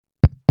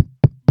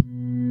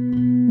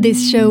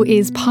This show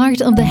is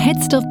part of the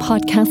Head Stuff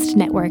Podcast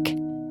Network.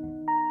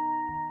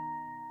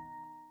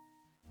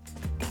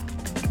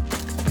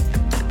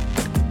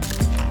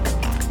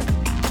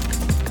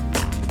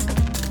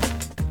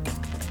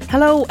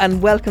 Hello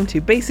and welcome to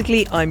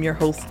Basically. I'm your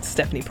host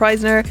Stephanie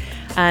Preisner,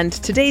 and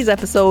today's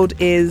episode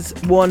is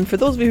one for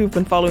those of you who've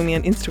been following me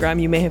on Instagram.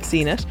 You may have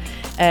seen it.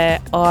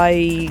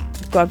 I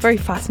got very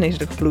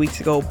fascinated a couple of weeks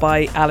ago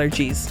by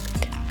allergies.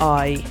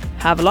 I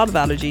have a lot of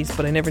allergies,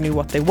 but I never knew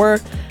what they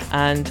were,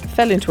 and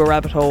fell into a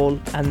rabbit hole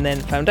and then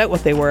found out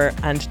what they were.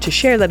 And to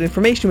share that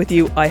information with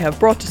you, I have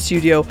brought to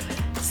studio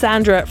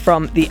Sandra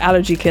from the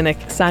Allergy Clinic.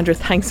 Sandra,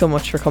 thanks so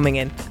much for coming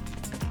in.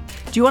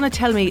 Do you want to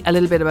tell me a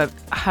little bit about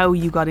how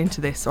you got into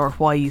this, or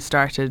why you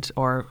started,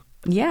 or...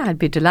 Yeah, I'd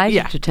be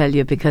delighted to tell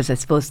you, because I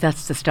suppose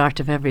that's the start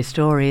of every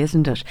story,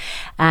 isn't it?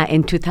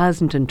 In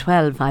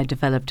 2012, I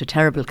developed a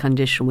terrible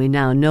condition we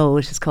now know.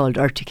 It is called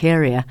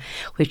urticaria,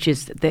 which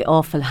is the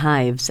awful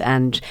hives,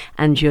 and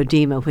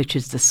angioedema, which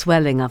is the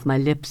swelling of my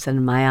lips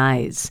and my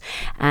eyes.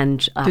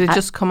 And did it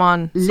just come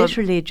on?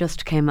 Literally, it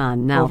just came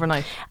on. Now,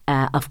 overnight.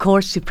 Of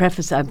course,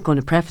 I'm going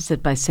to preface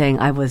it by saying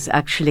I was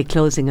actually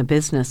closing a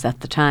business at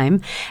the time.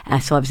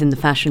 So I was in the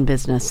fashion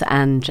business,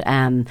 and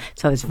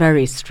so I was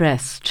very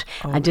stressed.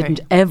 Okay. I didn't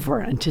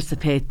ever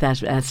anticipate that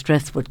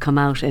stress would come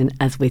out in,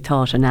 as we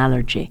thought, an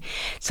allergy.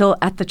 So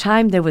at the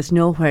time, there was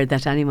nowhere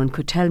that anyone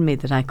could tell me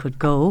that I could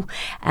go.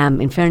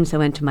 In fairness, I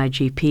went to my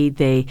GP.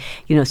 They,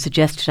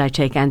 suggested I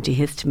take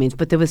antihistamines,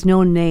 but there was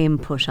no name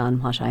put on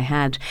what I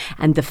had,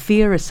 and the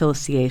fear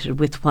associated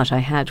with what I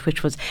had,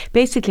 which was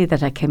basically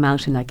that I came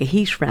out in like a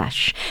heat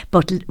rash,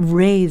 but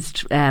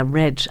raised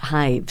red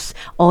hives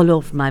all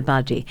over my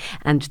body,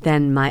 and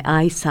then my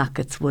eye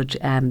sockets would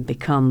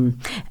become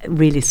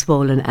really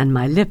swollen, and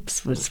my lips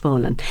was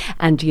swollen.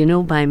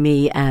 And by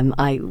me,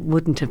 I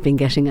wouldn't have been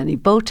getting any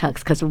Botox,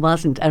 because it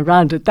wasn't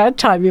around at that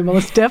time. You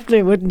most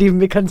definitely wouldn't even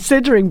be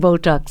considering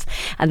Botox.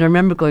 And I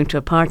remember going to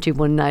a party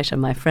one night,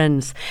 and my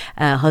friend's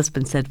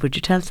husband said, "Would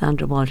you tell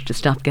Sandra Walsh to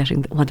stop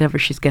getting whatever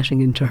she's getting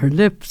into her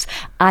lips?"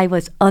 I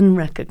was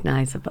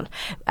unrecognisable,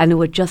 and it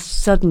would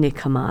just suddenly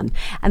come on.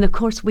 And of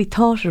course, we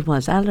thought it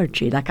was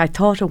allergy. Like, I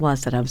thought it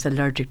was that I was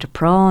allergic to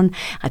prawn.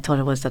 I thought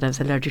it was that I was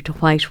allergic to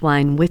white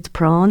wine with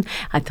prawn.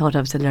 I thought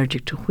I was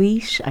allergic to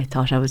wheat. I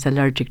thought I was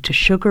allergic to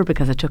sugar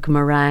because I took a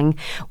meringue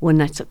one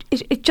night. So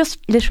it just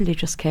literally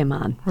just came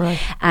on. Right.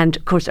 And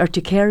of course,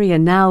 urticaria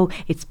now,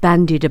 it's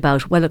bandied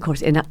about. Well, of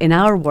course, in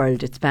our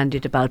world it's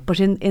bandied about, but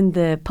in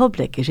the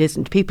public it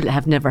isn't. People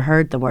have never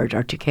heard the word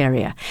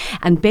urticaria.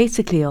 And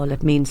basically all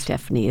it means,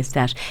 Stephanie, is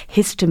that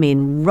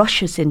histamine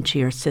rushes into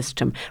your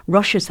system,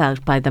 rushes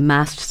out by the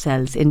mast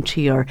cells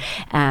into your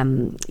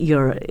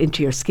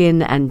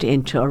skin and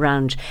into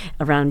around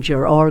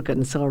your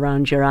organs, so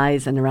around your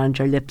eyes and around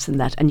your lips and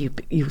that, and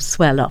you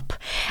swell up.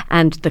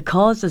 And the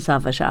causes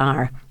of it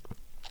are: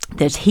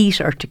 there's heat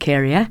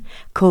urticaria,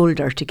 cold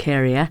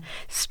urticaria,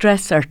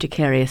 stress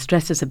urticaria.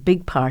 Stress is a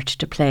big part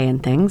to play in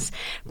things.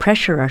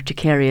 Pressure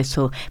urticaria,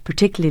 so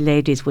particularly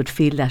ladies would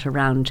feel that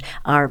around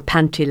our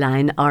panty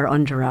line or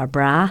under our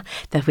bra,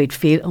 that we'd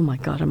feel, oh my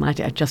God,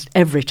 just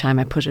every time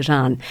I put it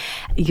on,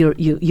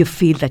 you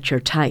feel that you're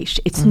tight.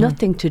 It's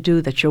nothing to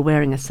do that you're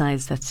wearing a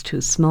size that's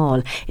too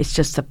small. It's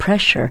just the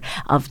pressure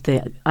of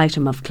the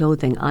item of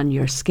clothing on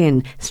your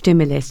skin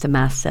stimulates the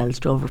mast cells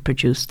to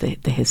overproduce the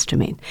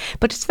histamine.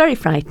 But it's very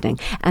frightening.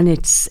 And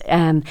it's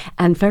and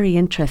very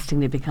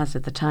interestingly, because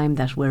at the time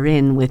that we're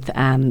in with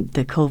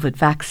the COVID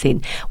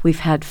vaccine, we've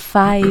had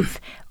 5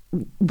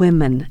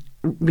 women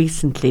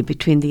recently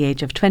between the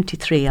age of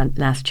 23 on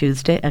last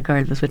Tuesday. A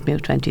girl was with me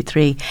of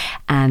 23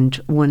 and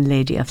one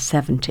lady of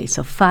 70.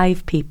 So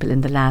 5 people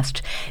in the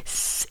last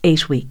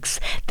 8 weeks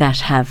that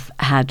have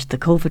had the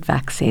COVID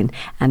vaccine,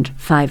 and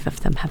 5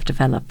 of them have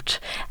developed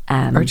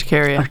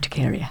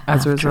urticaria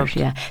as a result.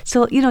 Yeah.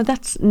 So,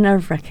 that's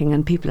nerve-wracking,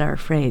 and people are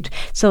afraid.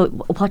 So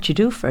what you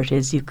do for it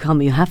is you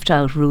have to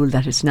outrule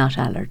that it's not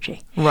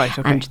allergy. Right,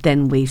 okay. And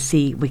then we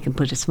can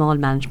put a small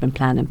management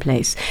plan in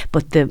place.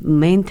 But the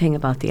main thing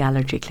about the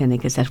allergy clinic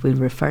is that we'll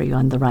refer you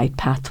on the right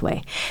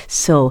pathway.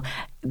 So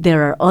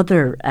there are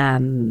other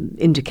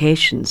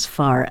indications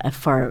for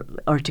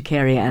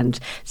urticaria and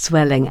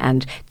swelling,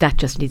 and that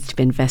just needs to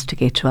be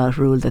investigated to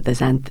outrule that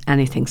there's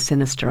anything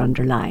sinister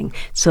underlying.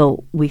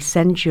 So we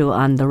send you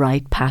on the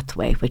right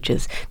pathway, which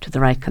is to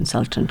the right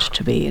consultant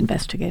to be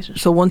investigated.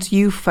 So once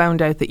you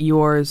found out that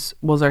yours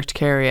was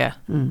urticaria,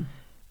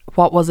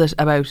 what was it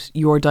about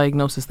your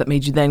diagnosis that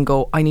made you then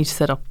go, I need to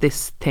set up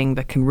this thing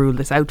that can rule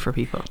this out for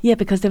people? Yeah,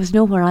 because there was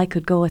nowhere I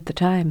could go at the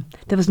time.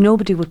 There was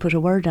nobody would put a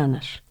word on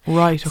it.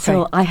 Right, okay.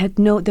 So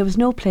there was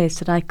no place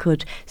that I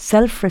could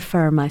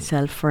self-refer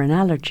myself for an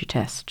allergy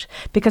test,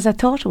 because I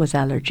thought it was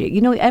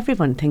allergy.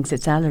 Everyone thinks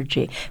it's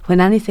allergy when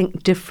anything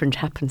different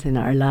happens in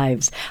our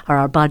lives or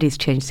our bodies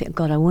change. Say,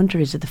 God, I wonder,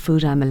 is it the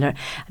food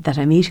that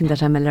I'm eating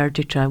that I'm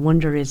allergic to? I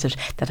wonder, is it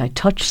that I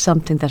touched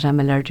something that I'm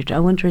allergic to? I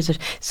wonder, is it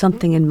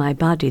something in my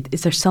body?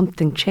 Is there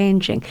something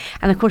changing?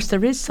 And of course,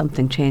 there is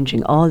something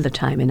changing all the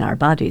time in our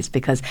bodies,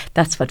 because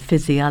that's what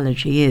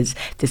physiology is,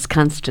 this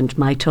constant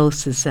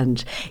mitosis,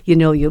 and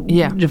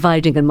you're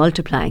dividing and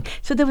multiplying.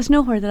 So there was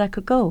nowhere that I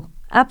could go.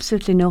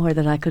 Absolutely nowhere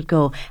that I could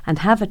go and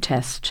have a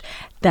test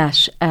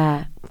that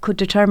could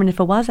determine if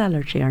it was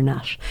allergy or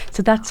not.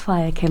 So that's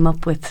why I came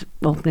up with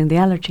opening the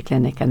allergy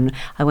clinic, and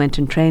I went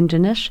and trained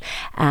in it.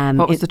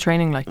 What was the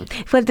training like?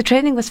 Well, the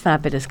training was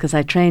fabulous because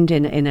I trained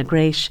in a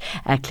great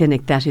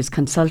clinic that is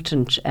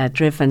consultant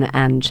driven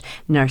and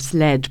nurse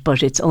led,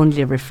 but it's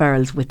only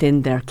referrals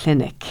within their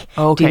clinic.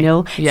 Okay. Do you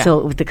know? Yeah.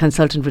 So the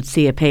consultant would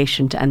see a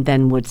patient and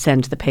then would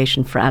send the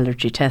patient for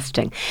allergy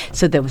testing.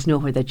 So there was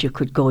nowhere that you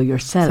could go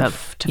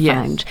yourself to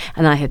find.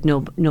 And I had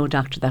no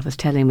doctor that was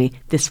telling me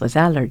this was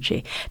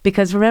allergy.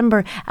 Because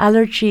remember,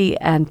 allergy,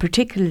 and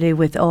particularly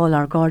with all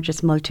our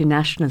gorgeous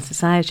multinational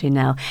society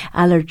now,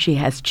 allergy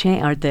has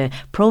changed, or the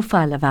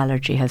profile of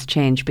allergy has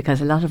changed,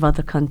 because a lot of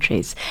other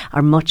countries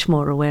are much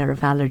more aware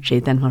of allergy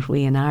than what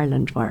we in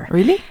Ireland were.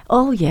 Really?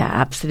 Oh yeah,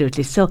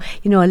 absolutely. So,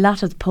 you know, a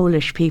lot of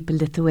Polish people,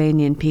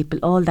 Lithuanian people,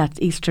 all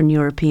that Eastern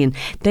European,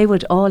 they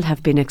would all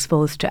have been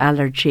exposed to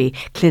allergy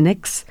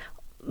clinics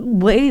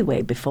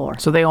way before.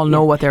 So they all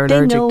know what they're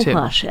allergic to. They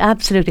know what,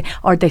 absolutely.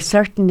 Or they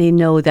certainly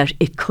know that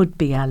it could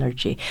be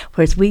allergy.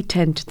 Whereas we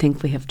tend to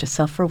think we have to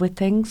suffer with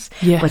things,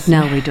 but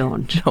now we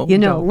don't. No, you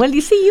know, don't. well, you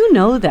see, you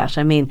know that.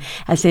 I mean,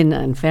 as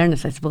in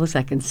fairness, I suppose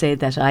I can say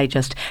that I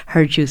just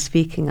heard you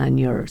speaking on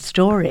your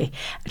story.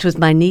 It was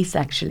my niece,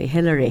 actually,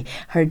 Hilary,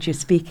 heard you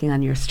speaking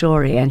on your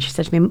story, and she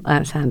said to me,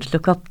 Sandra,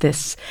 look up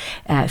this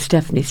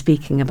Stephanie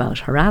speaking about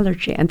her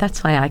allergy. And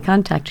that's why I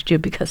contacted you,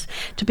 because,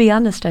 to be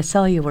honest, I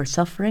saw you were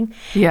suffering.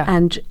 Yeah.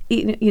 And,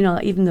 you know,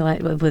 even though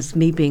it was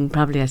me being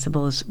probably, I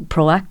suppose,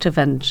 proactive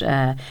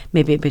and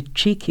maybe a bit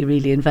cheeky,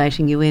 really,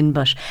 inviting you in,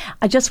 but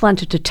I just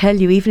wanted to tell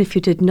you, even if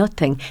you did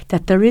nothing,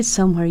 that there is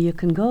somewhere you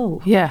can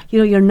go. Yeah. You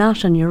know, you're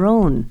not on your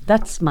own.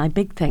 That's my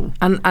big thing.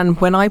 And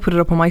when I put it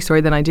up on my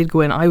story, then I did go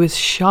in, I was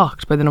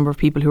shocked by the number of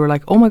people who were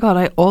like, oh my God,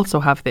 I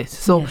also have this.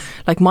 So,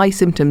 like, my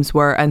symptoms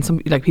were, and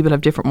some, like, people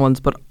have different ones,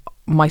 but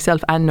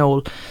myself and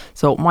Noel,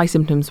 so my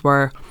symptoms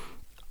were,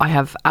 I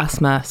have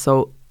asthma,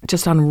 so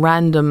just on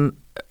random,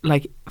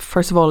 like,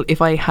 first of all,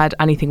 if I had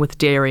anything with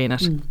dairy in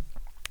it,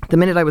 the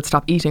minute I would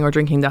stop eating or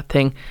drinking that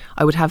thing,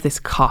 I would have this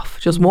cough,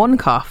 just one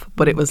cough,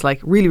 but it was like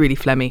really, really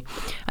phlegmy.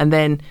 And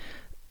then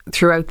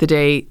throughout the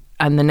day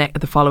and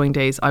the following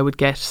days, I would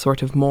get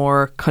sort of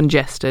more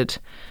congested,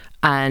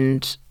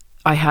 and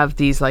I have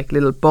these like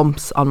little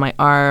bumps on my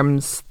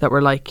arms that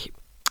were like,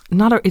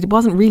 it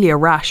wasn't really a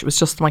rash, it was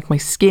just like my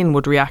skin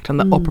would react on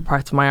the upper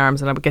parts of my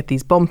arms, and I would get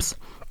these bumps.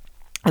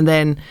 And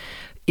then,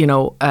 you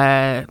know,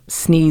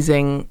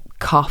 sneezing,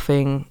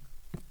 coughing,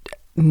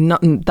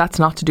 that's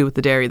not to do with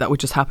the dairy. That would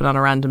just happen on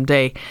a random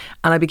day.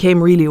 And I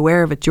became really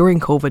aware of it during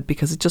COVID,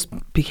 because it just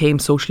became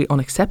socially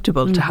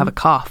unacceptable to have a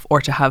cough or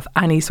to have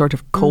any sort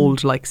of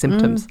cold-like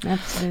symptoms.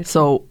 Absolutely.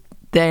 So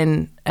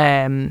then,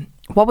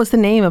 what was the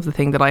name of the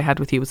thing that I had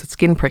with you? Was it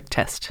skin prick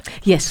test?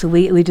 Yes, so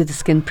we did the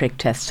skin prick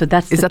test. So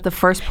Is that the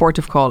first port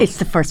of call? It's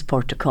the first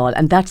port of call,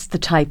 and that's the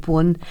type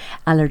 1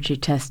 allergy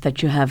test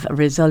that you have a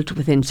result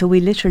within. So we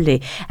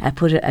literally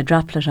put a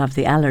droplet of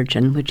the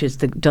allergen, which is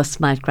the dust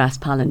mite, grass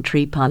pollen,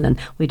 tree pollen.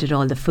 We did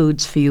all the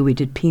foods for you. We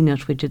did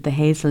peanut, we did the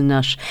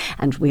hazelnut,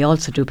 and we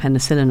also do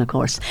penicillin, of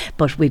course.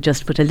 But we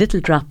just put a little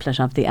droplet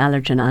of the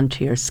allergen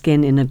onto your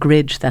skin in a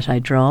grid that I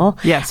draw.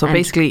 Yeah, so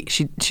basically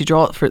she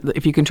draws,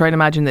 if you can try and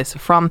imagine this,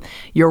 from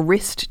your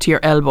wrist to your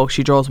elbow,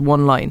 she draws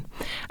one line,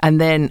 and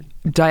then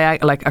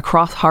like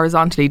across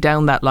horizontally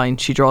down that line,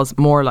 she draws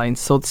more lines.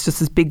 So it's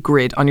just this big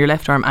grid on your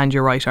left arm and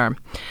your right arm,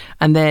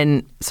 and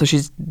then so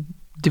she's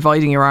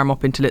dividing your arm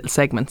up into little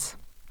segments.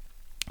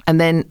 And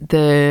then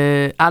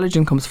the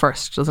allergen comes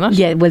first, doesn't it?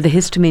 Yeah, well, the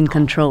histamine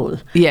control.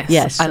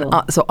 Yes. And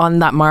so on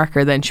that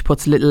marker, then she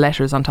puts little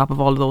letters on top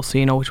of all of those, so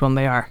you know which one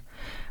they are.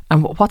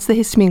 And what's the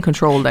histamine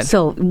control then?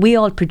 So we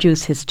all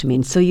produce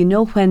histamine. So you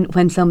know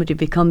when somebody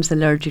becomes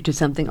allergic to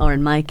something, or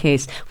in my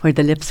case, where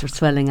the lips are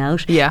swelling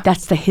out,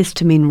 that's the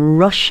histamine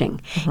rushing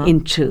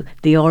into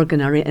the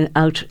organ or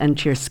out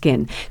into your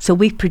skin. So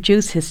we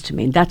produce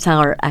histamine. That's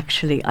our,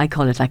 actually, I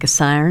call it like a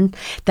siren.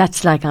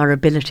 That's like our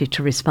ability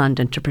to respond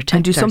and to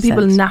protect ourselves. And do some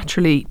ourselves. people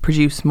naturally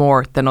produce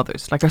more than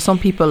others? Like, are some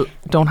people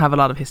don't have a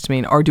lot of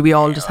histamine, or do we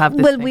all just have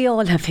this thing? We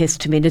all have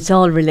histamine. It's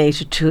all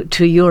related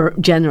to your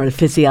general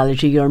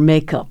physiology, your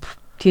makeup.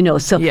 You know,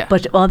 so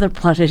but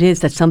what it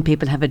is that some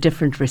people have a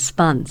different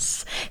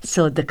response.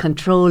 So the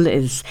control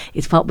is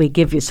what we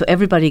give you. So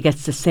everybody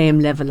gets the same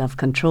level of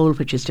control,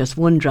 which is just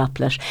one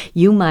droplet.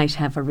 You might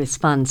have a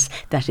response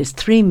that is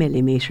 3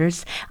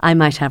 millimetres. I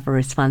might have a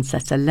response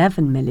that's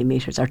 11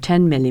 millimetres or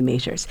 10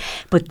 millimetres.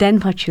 But then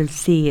what you'll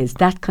see is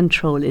that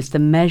control is the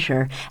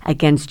measure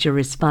against your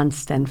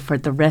response then for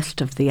the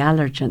rest of the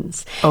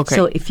allergens. Okay.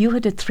 So if you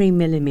had a 3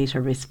 millimetre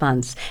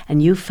response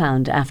and you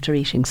found after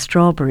eating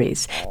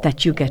strawberries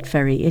that you get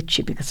very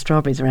itchy, because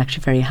strawberries are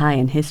actually very high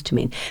in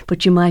histamine,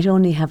 but you might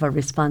only have a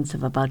response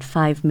of about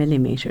 5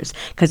 millimetres,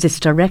 because it's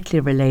directly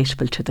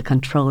relatable to the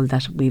control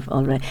that we've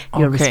already,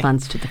 your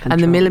response to the control.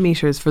 And the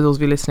millimetres, for those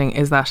of you listening,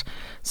 is that,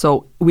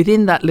 so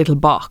within that little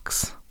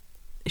box,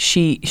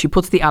 she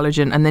puts the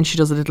allergen and then she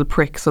does a little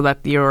prick so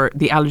that the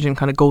allergen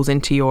kind of goes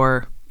into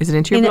your... Is it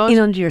into your blood? In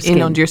under your skin.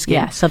 In under your skin.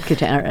 Yeah,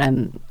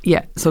 subcutaneous.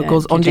 Yeah, so it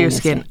goes under your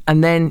skin.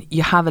 And then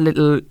you have a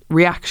little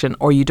reaction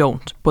or you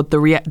don't. But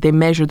they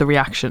measure the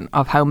reaction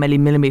of how many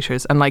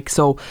millimetres. And like,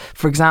 so,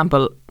 for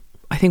example,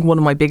 I think one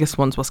of my biggest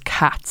ones was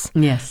cats.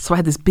 Yes. So I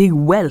had this big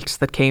welt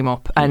that came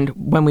up. And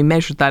when we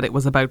measured that, it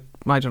was about,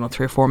 I don't know,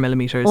 3 or 4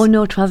 millimetres. Oh,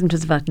 no, it wasn't. It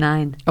was about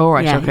 9. Oh,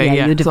 right, okay, yeah.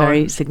 You had a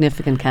very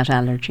significant cat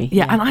allergy.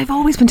 Yeah, and I've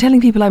always been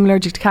telling people I'm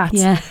allergic to cats.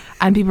 Yeah.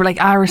 And people are like,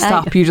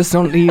 stop, you're just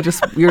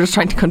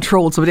trying to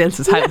control somebody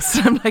else's house.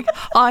 And I'm like,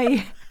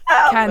 I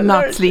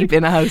cannot sleep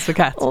in a house with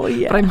cats. Oh,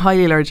 yeah. But I'm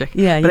highly allergic.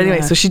 Yeah, but anyway,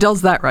 so she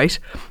does that, right?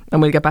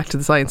 And we'll get back to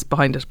the science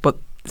behind it. But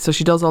so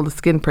she does all the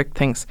skin prick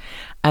things.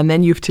 And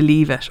then you have to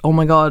leave it. Oh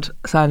my God,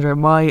 Sandra,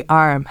 my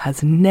arm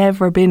has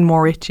never been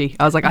more itchy.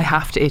 I was like, I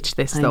have to itch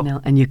this though. I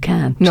know, and you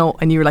can't. No,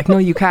 and you were like, no,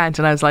 you can't.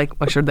 And I was like,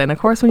 well, sure, then of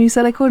course when you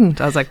said I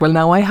couldn't, I was like, well,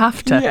 now I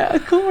have to. Yeah,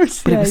 of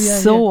course. But it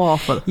was so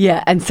awful.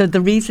 Yeah, and so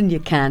the reason you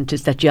can't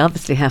is that you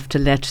obviously have to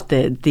let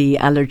the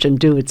allergen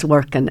do its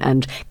work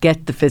and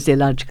get the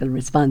physiological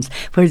response.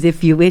 Whereas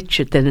if you itch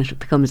it, then it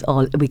becomes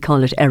we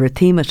call it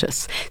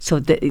erythematous. So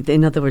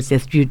in other words,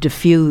 you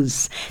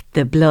diffuse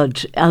the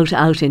blood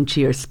out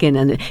into your skin,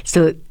 and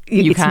so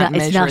you can't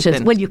measure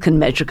it. Well, you can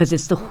measure because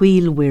it's the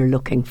wheal we're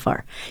looking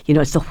for. You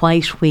know, it's the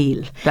white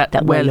wheal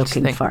that we're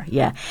looking for.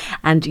 Yeah.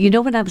 And you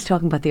know, when I was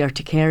talking about the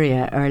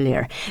urticaria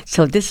earlier,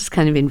 so this has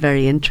kind of been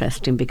very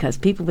interesting because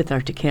people with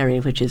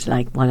urticaria, which is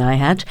like what I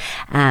had,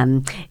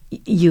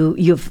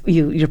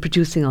 you're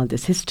producing all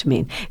this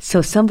histamine.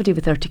 So somebody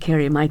with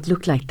urticaria might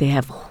look like they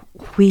have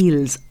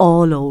wheels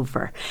all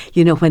over,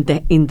 you know, when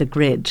they're in the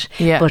grid.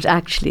 Yeah. But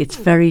actually it's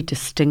very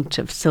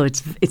distinctive. So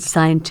it's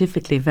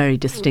scientifically very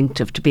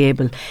distinctive to be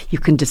able, you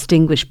can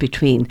distinguish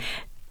between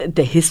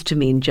the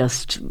histamine,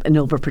 just an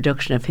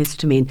overproduction of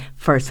histamine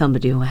for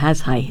somebody who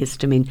has high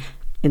histamine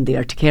in the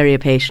urticaria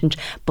patient,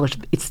 but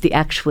it's the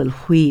actual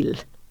wheal.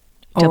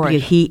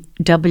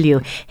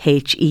 WHEAL,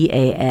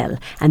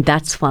 and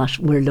that's what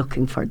we're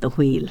looking for, the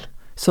wheal.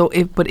 So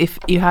if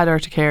you had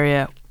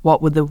urticaria,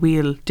 what would the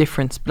wheal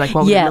difference like?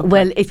 What would it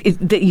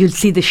look like? You'll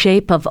see the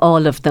shape of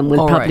all of them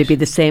will probably be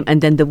the same,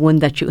 and then the one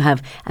that you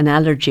have an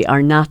allergy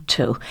or not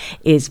to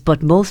is.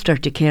 But most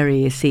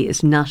urticaria, you see,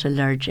 is not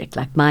allergic.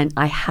 Like mine,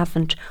 I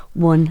haven't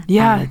one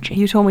allergy.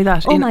 You told me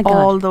that. Oh in my God.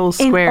 All those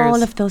squares, in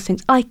all of those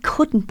things, I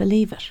couldn't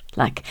believe it.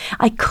 Like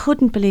I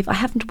couldn't believe I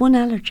haven't one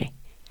allergy.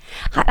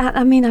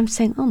 I mean, I'm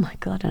saying, oh my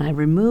God, and I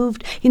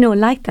removed, you know,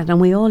 like that,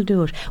 and we all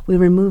do it. We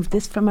remove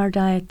this from our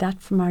diet,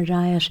 that from our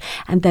diet,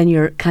 and then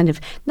you're kind of,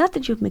 not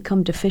that you've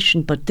become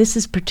deficient, but this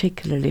is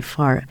particularly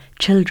for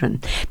children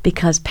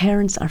because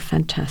parents are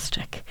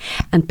fantastic.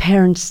 And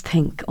parents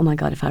think, oh my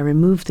God, if I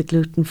remove the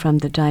gluten from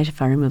the diet,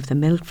 if I remove the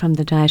milk from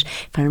the diet,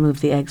 if I remove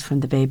the eggs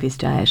from the baby's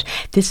diet,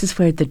 this is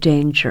where the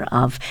danger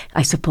of,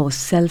 I suppose,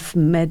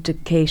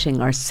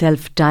 self-medicating or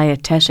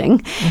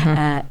self-dieteting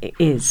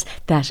is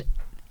that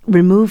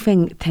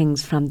removing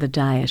things from the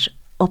diet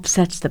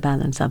upsets the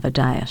balance of a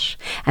diet,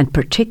 and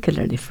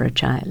particularly for a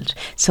child.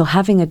 So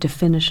having a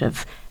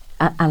definitive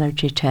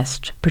allergy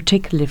test,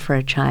 particularly for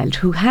a child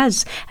who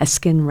has a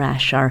skin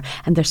rash, and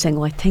they're saying,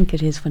 oh, I think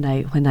it is when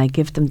I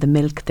give them the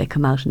milk, they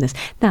come out in this.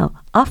 Now,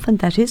 often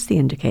that is the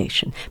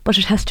indication, but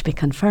it has to be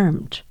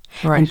confirmed.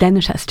 Right. And then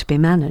it has to be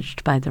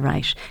managed by the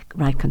right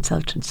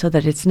consultant, so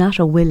that it's not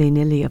a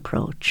willy-nilly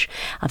approach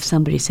of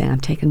somebody saying, I'm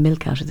taking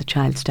milk out of the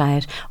child's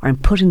diet, or I'm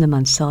putting them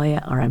on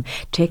soya, or I'm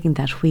taking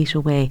that wheat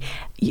away.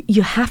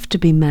 You have to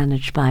be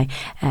managed by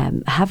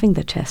having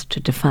the test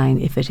to define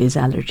if it is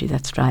allergy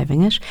that's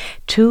driving it,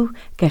 2,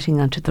 getting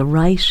onto the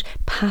right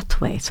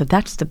pathway. So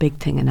that's the big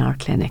thing in our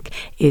clinic,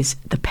 is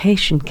the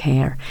patient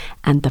care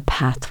and the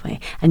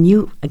pathway. And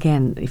you,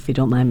 again, if you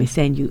don't mind me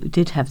saying, you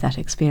did have that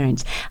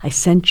experience. I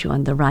sent you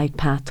on the right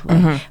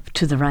pathway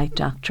to the right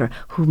doctor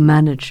who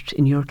managed,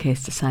 in your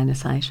case, the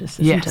sinusitis,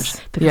 isn't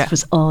it? Because it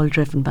was all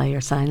driven by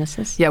your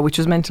sinuses. Yeah, which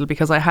was mental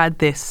because I had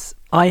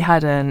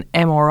an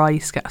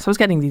MRI scan. So I was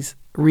getting these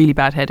really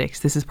bad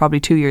headaches. This is probably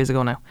 2 years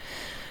ago now.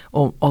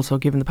 Oh, also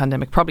given the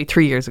pandemic, probably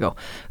 3 years ago.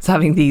 I was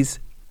having these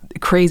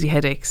crazy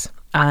headaches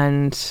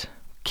and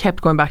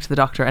kept going back to the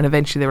doctor, and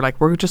eventually they were like,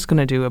 we're just going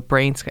to do a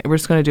brain scan. We're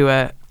just going to do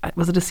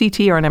was it a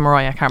CT or an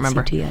MRI? I can't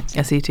remember. CT.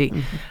 A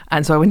CT.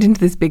 And so I went into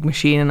this big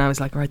machine and I was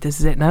like, all right, this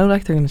is it now.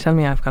 Like, they're going to tell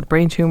me I've got a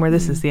brain tumour.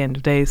 This is the end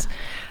of days.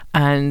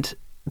 And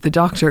the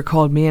doctor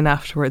called me in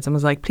afterwards and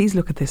was like, please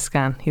look at this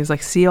scan. He was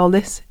like, see all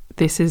this?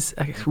 This is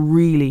a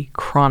really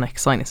chronic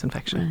sinus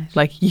infection. Right.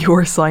 Like,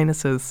 your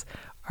sinuses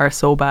are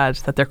so bad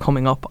that they're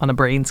coming up on a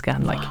brain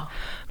scan. Like,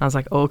 and I was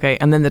like, okay.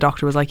 And then the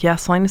doctor was like, yeah,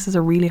 sinuses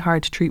are really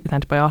hard to treat with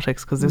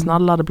antibiotics because there's not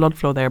a lot of blood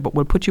flow there, but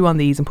we'll put you on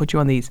these and put you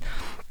on these.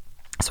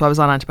 So I was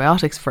on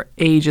antibiotics for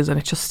ages and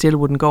it just still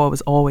wouldn't go. I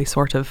was always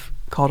sort of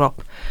caught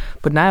up.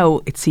 But now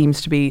it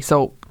seems to be,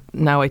 so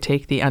now I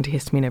take the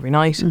antihistamine every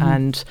night.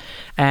 And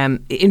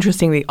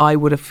interestingly, I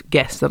would have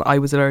guessed that I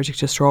was allergic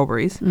to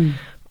strawberries.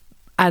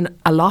 And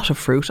a lot of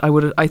fruit.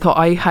 I thought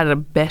I had a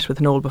bet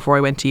with Noel before I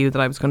went to you that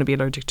I was going to be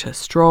allergic to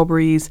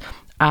strawberries,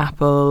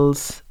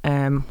 apples,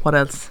 what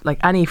else? Like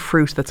any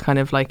fruit that's kind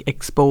of like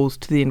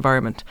exposed to the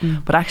environment.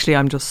 But actually,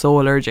 I'm just so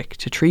allergic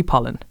to tree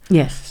pollen.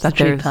 Yes, that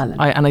tree pollen.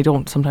 I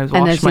don't sometimes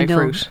wash my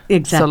fruit.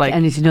 Exactly. So like,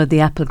 and as you know, the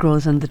apple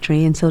grows on the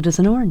tree, and so does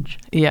an orange.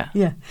 Yeah.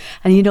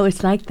 And you know,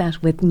 it's like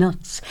that with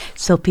nuts.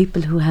 So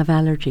people who have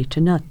allergy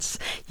to nuts,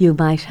 you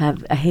might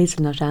have a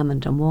hazelnut,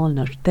 almond and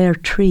walnut. They're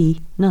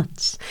tree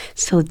nuts.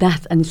 So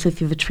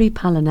if you have a tree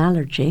pollen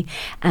allergy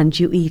and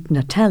you eat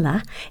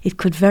Nutella, it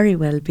could very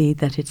well be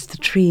that it's the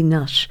tree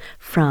nut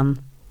from...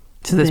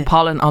 So there's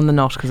pollen on the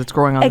nut because it's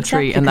growing on the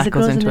tree, and that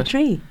goes into it.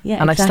 Tree.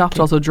 Yeah, and exactly. I stopped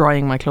also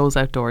drying my clothes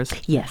outdoors.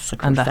 Yes, of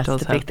course, and that that's does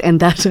the help. big and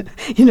that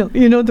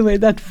you know the way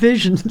that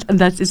vision, and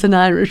that is an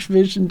Irish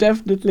vision,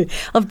 definitely,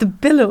 of the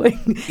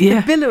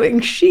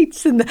billowing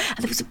sheets and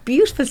it was a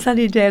beautiful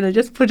sunny day, and I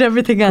just put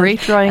everything out.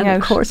 Great drying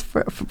out. Of course,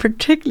 for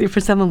particularly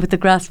for someone with a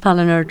grass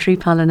pollen or a tree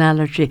pollen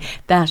allergy,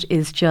 that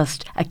is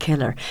just a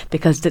killer,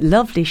 because the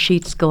lovely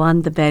sheets go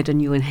on the bed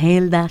and you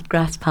inhale that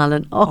grass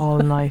pollen all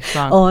night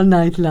long. All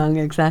night long,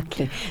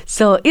 exactly.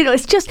 So, you know,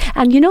 it's just,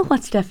 and you know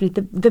what's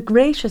definitely the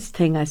greatest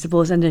thing, I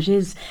suppose, and it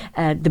is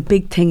the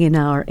big thing in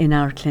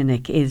our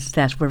clinic, is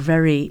that we're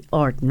very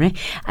ordinary.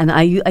 And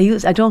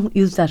I don't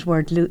use that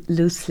word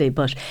loosely,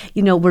 but,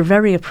 you know, we're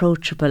very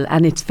approachable,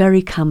 and it's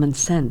very common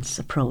sense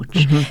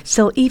approach.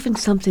 So even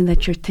something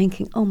that you're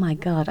thinking, oh my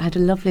God, I had a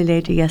lovely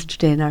lady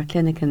yesterday in our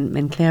clinic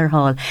in Clare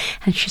Hall,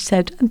 and she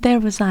said, and there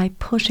was I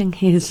putting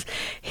his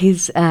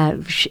sheets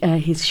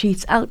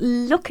out,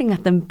 looking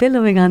at them,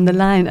 billowing on the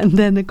line, and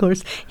then of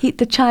course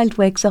the child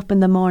wakes up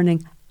in the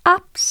morning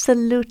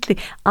absolutely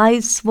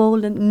eyes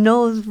swollen,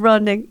 nose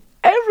running,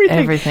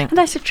 everything. And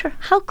I said, sure,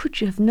 how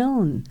could you have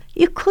known?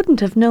 You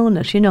couldn't have known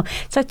it, you know.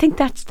 So I think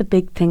that's the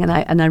big thing, and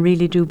I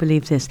really do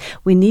believe this.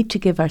 We need to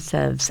give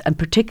ourselves, and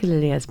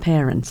particularly as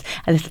parents,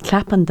 a little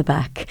clap on the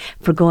back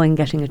for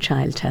getting a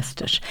child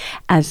tested.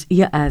 As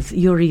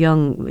you're a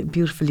young,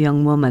 beautiful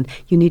young woman,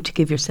 you need to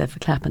give yourself a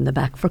clap on the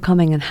back for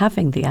coming and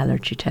having the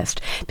allergy test,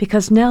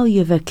 because now you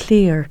have a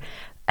clear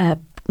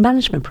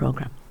management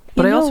programme.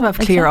 But I also have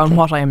clear on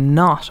what I am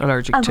not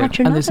allergic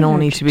to, and there's no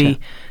need to be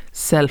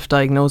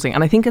self-diagnosing.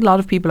 And I think a lot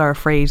of people are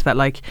afraid that,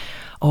 like,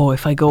 oh,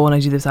 if I go and I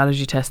do this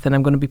allergy test, then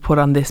I'm going to be put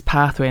on this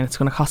pathway and it's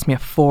going to cost me a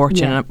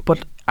fortune. Yeah.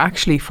 But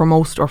actually, for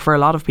most, or for a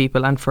lot of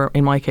people, and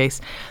in my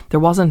case, there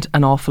wasn't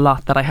an awful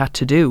lot that I had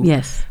to do.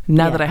 Yes.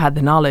 Now that I had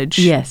the knowledge,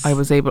 yes, I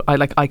was able.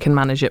 I can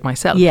manage it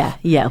myself.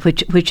 Yeah,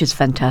 which is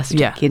fantastic.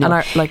 Yeah, you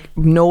know. And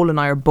Noel and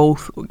I are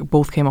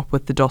both came up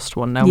with the dust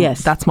one. Now,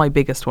 yes, that's my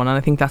biggest one, and I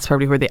think that's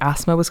probably where the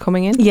asthma was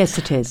coming in. Yes,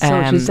 it is. So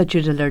it is that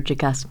you had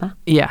allergic asthma.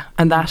 Yeah,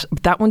 and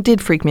that one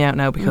did freak me out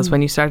now, because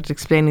when you started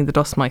explaining the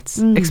dust mites,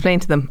 explain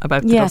to them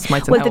about the dust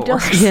mites and how it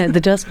works. Yeah,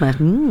 the dust mite.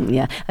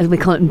 As we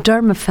call it,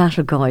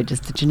 dermaphagoid is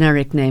the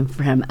generic name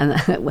for him,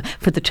 and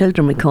for the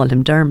children we call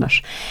him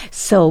Dermot.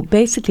 So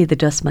basically the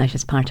dust mite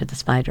is part of the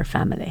spider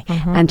family,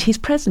 and he's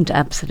present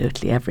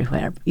absolutely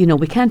everywhere. You know,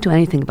 we can't do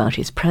anything about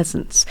his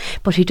presence,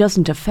 but he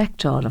doesn't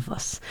affect all of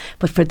us.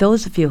 But for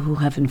those of you who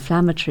have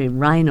inflammatory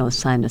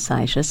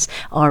rhinosinusitis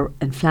or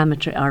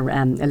inflammatory or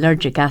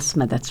allergic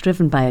asthma that's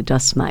driven by a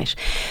dust mite,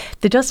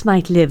 the dust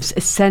mite lives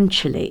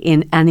essentially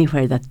in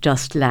anywhere that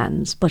dust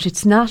lands, but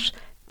it's not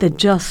the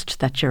dust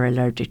that you're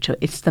allergic to,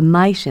 it's the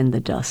mite in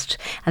the dust,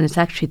 and it's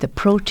actually the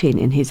protein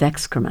in his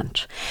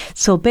excrement.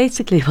 So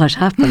basically what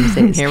happens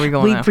is Here we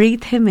go we now.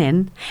 breathe him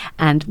in,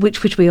 and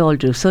which we all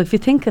do. So if you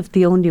think of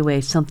the only way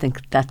something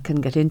that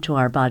can get into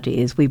our body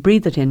is we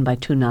breathe it in by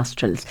 2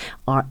 nostrils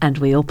and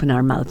we open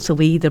our mouth. So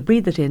we either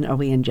breathe it in or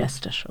we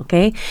ingest it,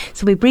 okay?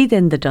 So we breathe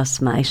in the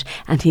dust mite,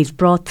 and he's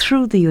brought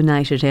through the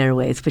united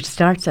airways, which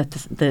starts at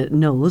the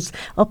nose,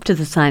 up to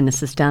the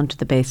sinuses, down to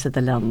the base of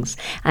the lungs,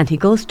 and he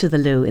goes to the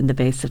loo in the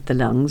base of the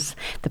lungs.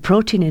 The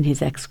protein in his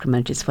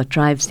excrement is what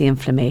drives the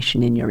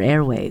inflammation in your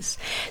airways.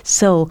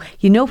 So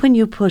you know when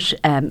you put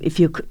if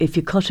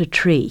you cut a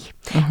tree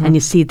and you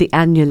see the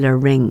annular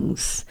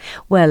rings,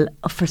 well,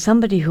 for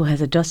somebody who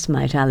has a dust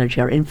mite allergy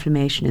or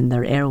inflammation in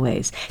their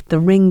airways, the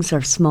rings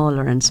are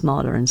smaller and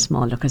smaller and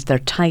smaller because they're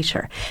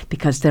tighter,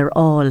 because they're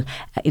all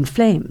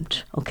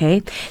inflamed,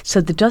 okay?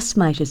 So the dust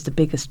mite is the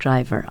biggest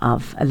driver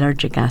of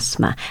allergic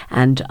asthma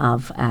and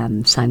of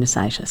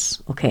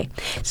sinusitis, okay?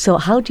 So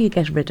how do you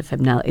get rid of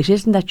him now? It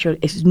isn't that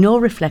it's no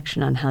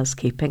reflection on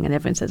housekeeping, and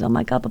everyone says, oh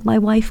my God, but my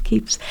wife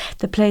keeps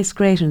the place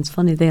great. And it's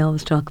funny, they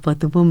always talk about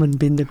the woman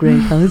being the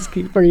great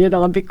housekeeper, you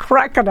know, and be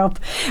cracking up.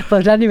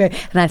 But anyway,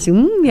 and I say,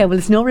 well,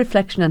 it's no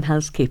reflection on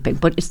housekeeping,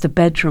 but it's the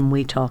bedroom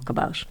we talk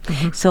about.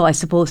 So I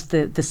suppose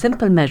the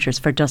simple measures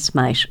for dust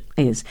mite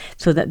is,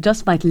 so that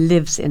dust mite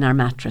lives in our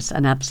mattress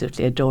and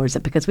absolutely adores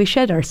it, because we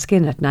shed our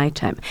skin at night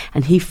time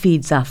and he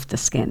feeds off the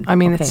skin. I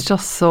mean, it's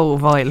just so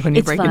vile when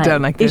you break it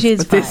down like this. It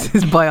is but this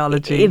is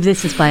biology.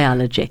 This is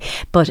biology.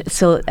 But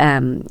so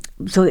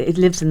it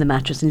lives in the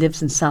mattress and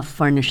lives in soft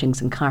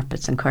furnishings and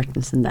carpets and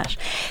curtains and that.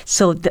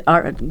 So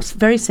our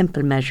very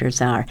simple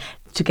measures are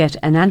to get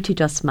an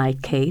anti-dust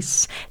mite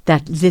case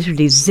that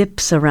literally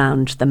zips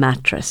around the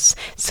mattress.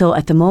 So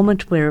at the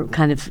moment we're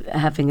kind of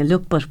having a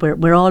look, but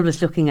we're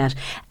always looking at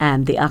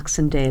the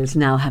Oxendales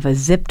now have a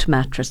zipped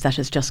mattress that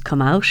has just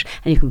come out,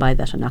 and you can buy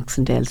that on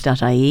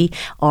oxendales.ie,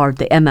 or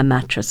the Emma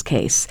mattress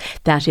case.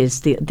 That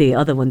is the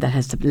other one that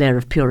has the layer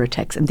of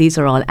Puratex, and these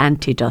are all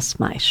anti-dust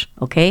mite.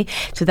 Okay,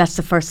 so that's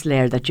the first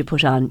layer that you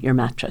put on your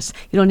mattress.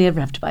 You only ever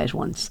have to buy it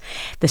once.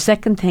 The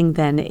second thing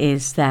then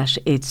is that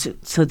it's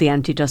the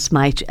anti-dust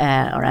mite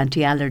or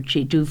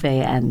anti-allergy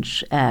duvet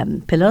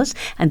and pillows,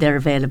 and they're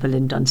available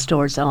in Dunnes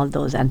Stores, all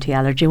those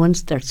anti-allergy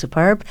ones. They're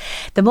superb.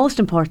 The most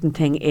important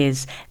thing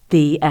is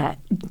the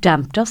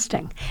damp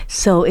dusting.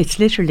 So it's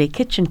literally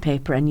kitchen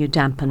paper, and you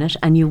dampen it,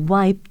 and you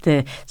wipe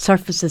the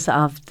surfaces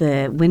of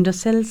the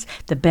windowsills,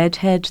 the bed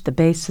head, the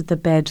base of the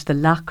bed, the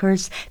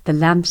lockers, the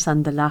lamps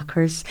on the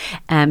lockers.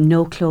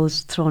 No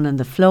clothes thrown on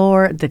the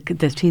floor. The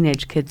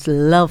teenage kids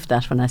love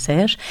that when I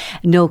say it.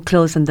 No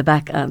clothes on the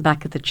back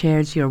of the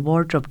chairs. Your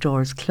wardrobe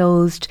doors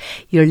closed.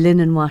 Your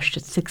linen washed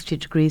at 60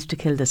 degrees to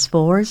kill the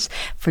spores.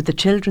 For the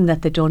children,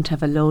 that they don't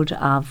have a load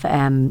of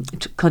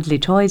cuddly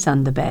toys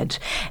on the bed.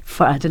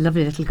 I had a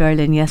lovely little girl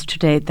in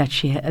yesterday that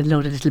she had a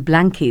load of little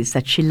blankies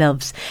that she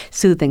loves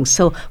soothing.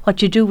 So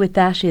what you do with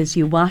that is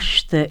you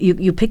wash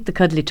you pick the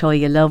cuddly toy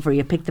you love, or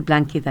you pick the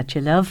blankie that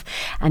you love,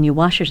 and you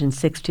wash it in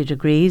 60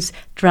 degrees,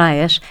 dry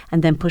it,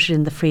 and then put it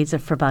in the freezer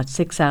for about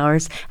 6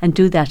 hours, and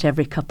do that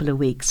every couple of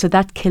weeks. So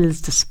that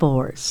kills the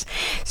spores.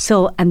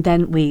 So, and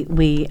then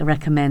we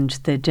recommend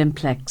the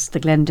Dimplex, the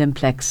Glen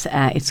Dimplex.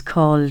 It's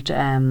called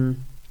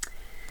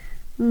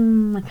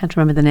I can't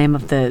remember the name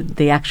of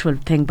the actual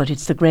thing, but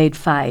it's the grade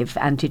 5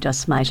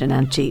 anti-dust mite and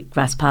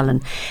anti-grass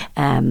pollen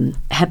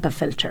HEPA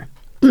filter.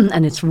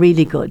 And it's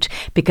really good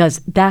because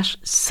that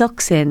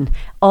sucks in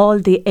all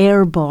the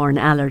airborne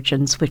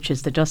allergens, which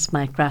is the dust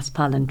mite, grass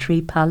pollen,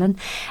 tree pollen,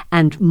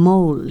 and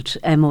mould,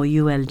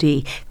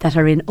 MOULD, that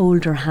are in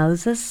older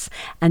houses.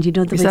 And you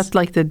know, is that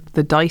like the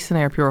Dyson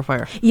air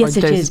purifier? Yes,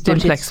 it is. The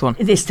Dimplex one.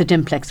 It's the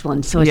Dimplex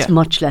one, so it's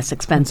much less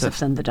expensive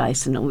than the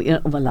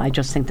Dyson. Well, I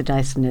just think the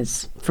Dyson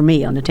is, for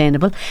me,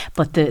 unattainable,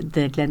 but the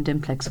Glen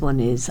Dimplex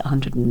one is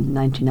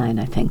 199,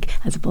 I think,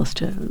 as opposed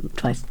to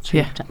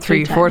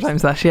three, 4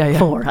 times that. Yeah,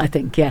 4, I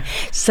think. Yeah,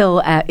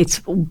 so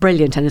it's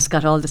brilliant, and it's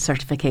got all the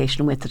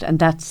certification with it, and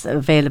that's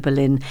available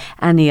in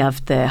any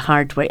of the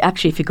hardware.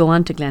 Actually, if you go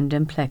on to Glen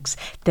Dimplex,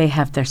 they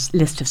have their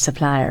list of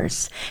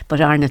suppliers, but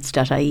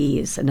arnott's.ie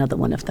is another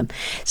one of them.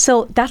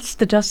 So that's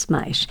the dust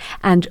mite,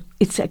 and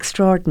it's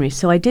extraordinary.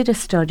 So I did a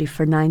study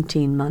for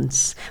 19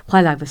 months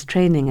while I was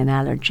training in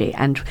allergy,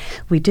 and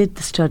we did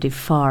the study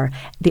for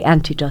the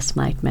anti-dust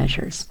mite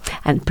measures,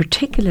 and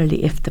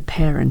particularly if the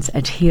parents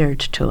adhered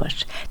to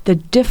it, the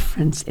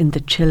difference in the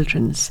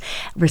children's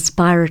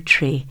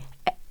respiratory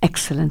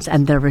excellence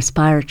and their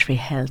respiratory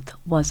health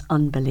was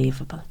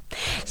unbelievable.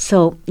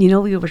 So, you know,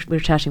 we were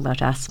chatting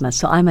about asthma.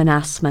 So I'm an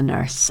asthma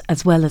nurse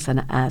as well as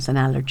an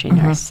allergy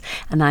nurse,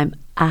 and I'm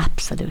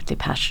absolutely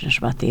passionate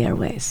about the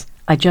airways.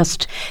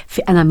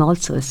 And I'm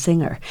also a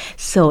singer.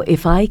 So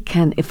if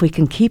we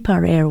can keep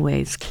our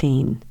airways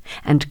clean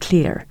and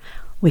clear,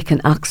 we can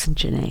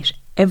oxygenate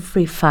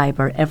every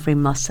fibre, every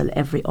muscle,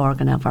 every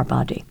organ of our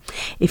body.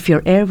 If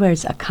your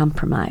airways are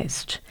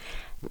compromised,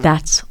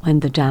 that's when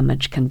the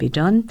damage can be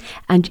done.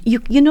 And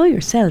you know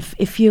yourself,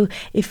 if you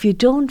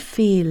don't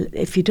feel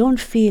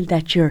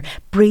that you're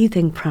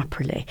breathing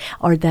properly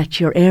or that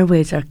your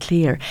airways are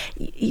clear,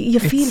 you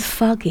feel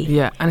foggy.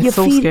 Yeah, and it's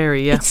so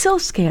scary. Yeah, it's so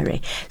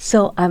scary.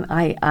 So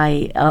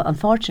I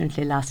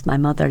unfortunately lost my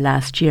mother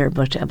last year,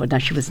 but now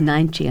she was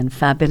 90 and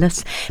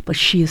fabulous. But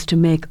she used to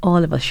make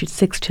all of us. She had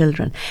 6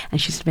 children, and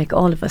she used to make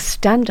all of us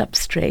stand up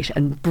straight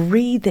and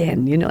breathe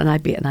in. You know, and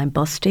I'm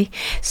busty,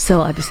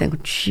 so I'd be saying, oh,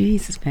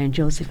 Jesus, Mary and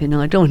Joseph, you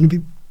know, I don't want to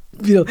be,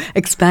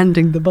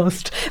 expanding the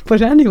bust.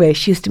 But anyway,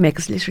 she used to make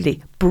us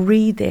literally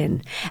breathe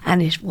in,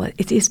 and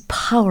it is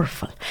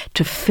powerful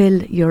to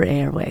fill your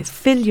airways,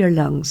 fill your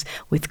lungs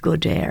with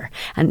good air.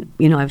 And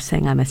you know, I was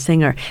saying I'm a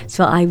singer,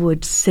 so I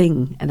would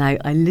sing, and I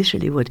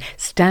literally would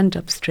stand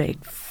up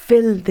straight,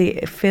 fill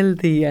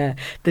the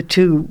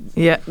 2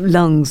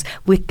 lungs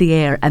with the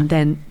air, and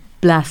then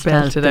blast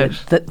out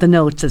the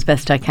notes as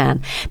best I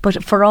can.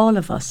 But for all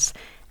of us,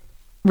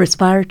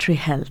 respiratory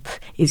health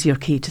is your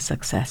key to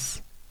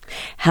success.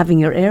 Having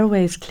your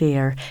airways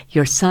clear,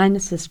 your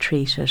sinuses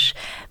treated,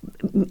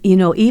 you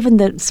know, even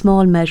the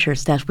small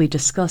measures that we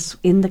discuss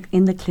in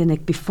the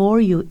clinic before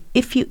you,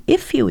 if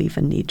you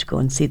even need to go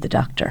and see the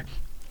doctor.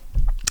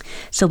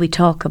 So we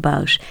talk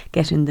about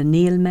getting the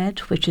Neil Med,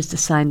 which is the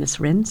sinus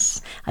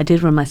rinse. I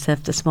did one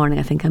myself this morning.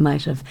 I think I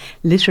might have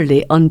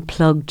literally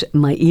unplugged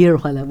my ear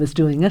while I was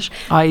doing it.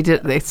 I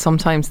did.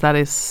 Sometimes that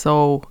is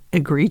so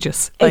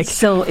egregious.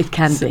 It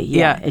can be.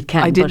 Yeah, it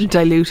can. I didn't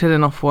dilute it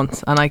enough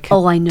once, and I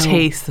could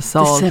taste the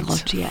salt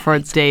for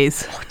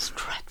days. Oh, it's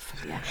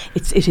dreadful. Yeah,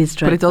 it is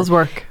dreadful. But it does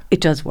work.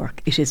 It does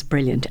work. It is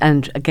brilliant.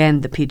 And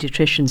again, the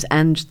paediatricians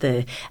and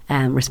the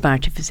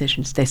respiratory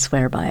physicians, they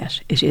swear by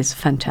it. It is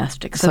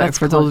fantastic. So that's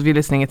for those of you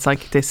listening, it's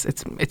like this.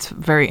 It's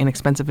very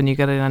inexpensive when you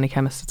get it in any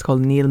chemist. It's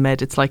called Neil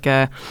Med. It's like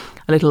a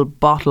little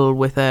bottle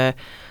with a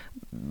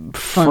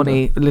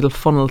funny little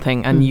funnel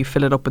thing, and you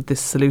fill it up with this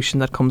solution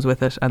that comes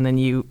with it, and then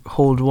you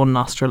hold one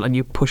nostril and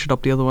you push it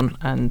up the other one,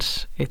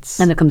 and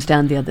it comes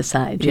down the other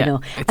side. You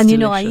know, it's and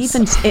delicious.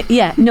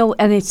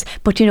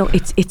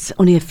 it's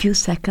only a few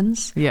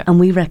seconds, and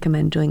we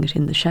recommend doing it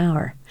in the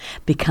shower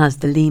because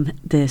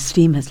the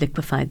steam has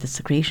liquefied the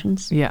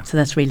secretions. So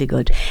that's really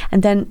good.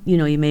 And then you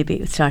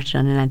maybe started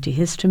on an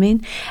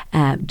antihistamine.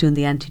 Doing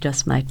the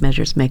anti-dust mite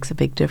measures makes a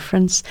big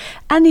difference.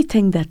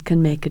 Anything that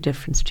can make a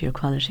difference to your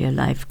quality of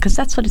life, because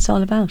that's what it's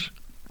all about.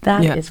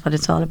 That is what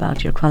it's all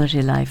about, your quality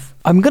of life.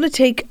 I'm going to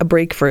take a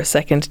break for a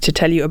second to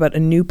tell you about a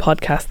new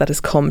podcast that has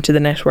come to the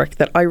network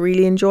that I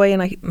really enjoy,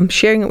 and I'm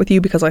sharing it with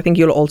you because I think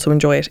you'll also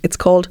enjoy it. It's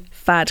called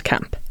Fad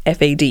Camp,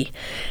 FAD,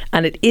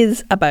 and it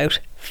is about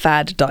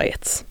fad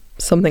diets.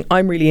 Something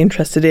I'm really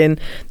interested in,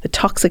 the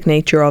toxic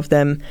nature of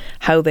them,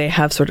 how they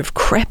have sort of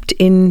crept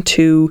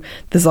into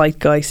the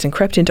zeitgeist and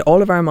crept into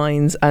all of our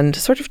minds and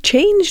sort of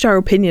changed our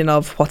opinion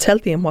of what's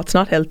healthy and what's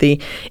not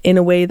healthy in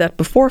a way that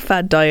before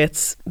fad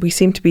diets we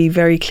seem to be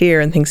very clear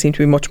and things seem to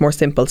be much more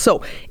simple.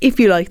 So if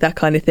you like that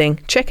kind of thing,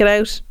 check it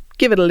out,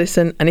 give it a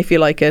listen, and if you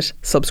like it,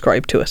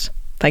 subscribe to it.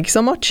 Thank you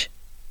so much.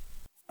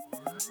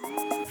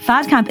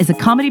 Fad Camp is a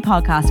comedy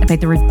podcast about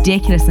the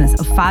ridiculousness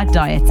of fad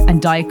diets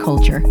and diet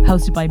culture,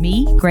 hosted by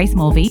me, Grace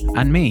Mulvey.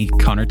 And me,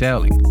 Connor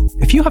Dowling.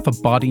 If you have a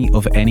body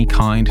of any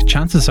kind,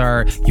 chances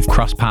are you've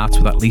crossed paths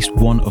with at least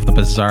one of the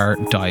bizarre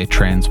diet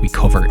trends we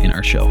cover in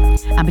our show.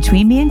 And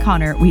between me and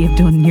Connor, we have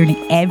done nearly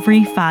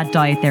every fad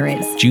diet there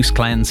is. Juice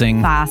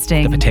cleansing,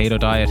 fasting, the potato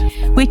diet,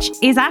 which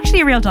is actually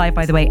a real diet,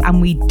 by the way,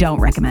 and we don't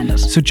recommend it.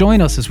 So join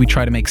us as we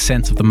try to make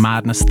sense of the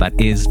madness that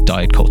is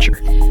diet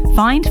culture.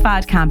 Find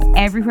Fad Camp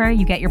everywhere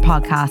you get your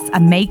podcasts,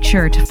 and make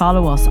sure to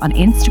follow us on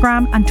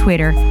Instagram and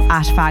Twitter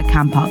at Fad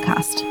Camp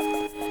Podcast.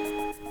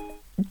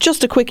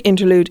 Just a quick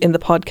interlude in the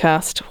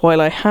podcast.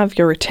 While I have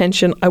your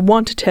attention, I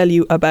want to tell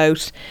you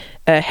about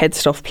Head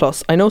Stuff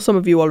Plus. I know some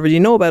of you already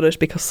know about it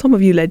because some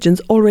of you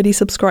legends already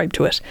subscribe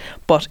to it.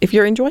 But if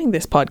you're enjoying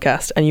this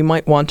podcast and you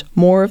might want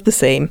more of the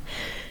same,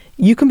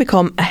 you can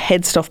become a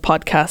Head Stuff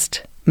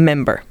Podcast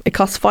member. It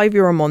costs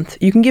 €5 a month.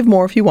 You can give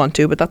more if you want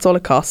to, but that's all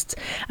it costs.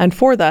 And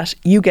for that,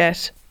 you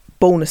get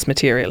bonus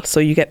material. So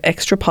you get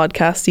extra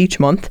podcasts each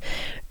month,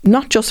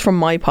 not just from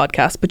my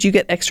podcast, but you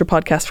get extra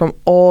podcasts from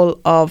all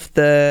of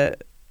the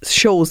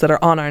shows that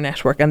are on our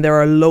network, and there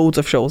are loads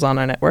of shows on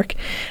our network.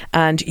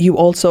 And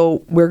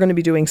we're going to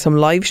be doing some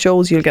live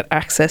shows. You'll get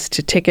access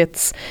to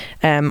tickets.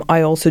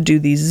 I also do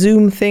these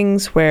Zoom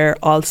things where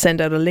I'll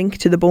send out a link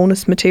to the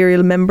bonus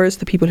material members,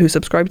 the people who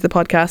subscribe to the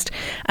podcast,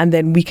 and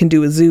then we can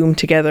do a Zoom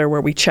together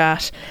where we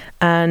chat.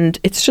 And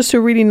it's just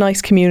a really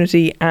nice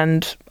community,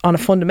 and on a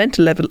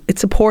fundamental level it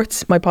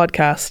supports my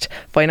podcast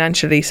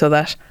financially, so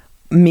that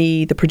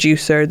me, the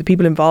producer, the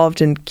people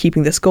involved in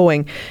keeping this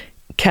going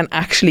can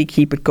actually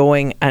keep it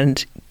going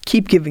and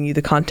keep giving you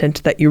the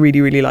content that you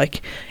really, really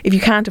like. If you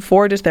can't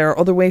afford it, there are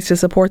other ways to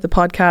support the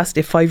podcast.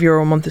 If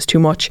 €5 a month is too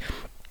much,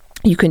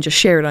 you can just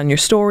share it on your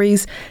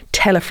stories,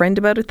 tell a friend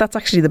about it. That's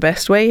actually the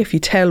best way. If you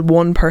tell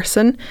one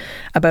person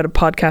about a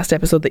podcast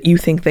episode that you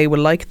think they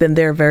will like, then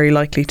they're very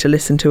likely to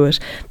listen to it.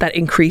 That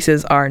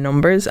increases our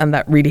numbers and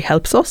that really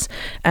helps us.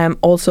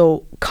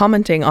 Also,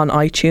 commenting on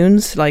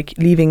iTunes, like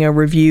leaving a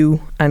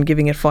review and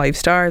giving it 5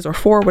 stars or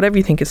 4, whatever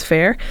you think is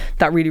fair,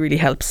 that really, really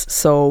helps.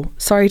 So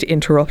sorry to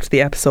interrupt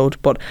the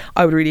episode, but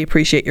I would really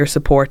appreciate your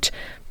support,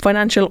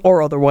 financial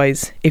or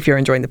otherwise, if you're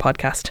enjoying the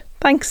podcast.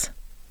 Thanks.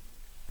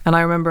 And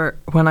I remember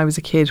when I was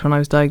a kid, when I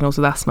was diagnosed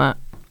with asthma,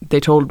 they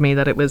told me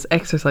that it was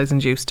exercise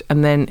induced,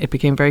 and then it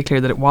became very clear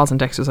that it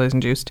wasn't exercise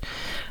induced,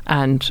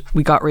 and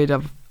we got rid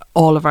of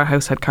all of our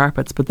house had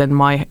carpets, but then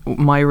my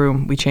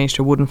room, we changed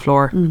to a wooden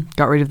floor,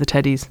 got rid of the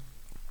teddies,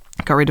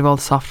 got rid of all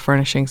the soft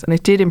furnishings, and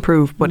it did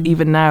improve. But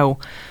even now,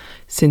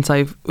 since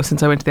I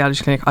went to the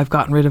allergy clinic, I've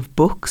gotten rid of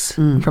books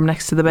from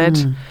next to the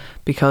bed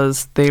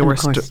because they were... Of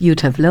course,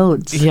 you'd have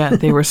loads. Yeah,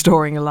 they were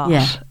storing a lot.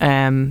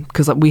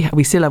 Because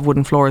we still have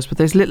wooden floors, but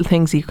there's little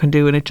things you can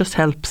do, and it just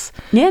helps.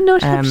 Yeah, no,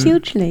 it helps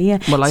hugely, yeah.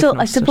 Well, so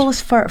I suppose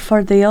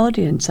for the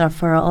audience, or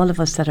for all of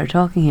us that are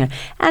talking here,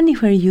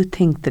 anywhere you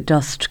think the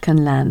dust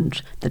can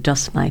land, the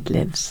dust mite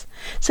lives.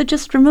 So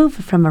just remove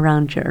it from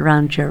around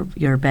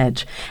your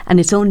bed, and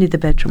it's only the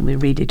bedroom we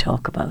really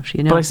talk about,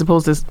 you know. But I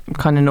suppose there's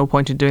kind of no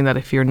point in doing that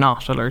if you're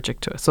not allergic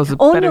to it. So it's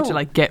better to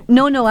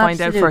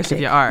find out first if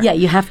you are. Yeah,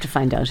 you have to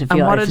find out if give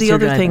you. And what if are it's the your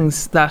other driver.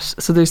 things that?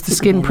 So there's the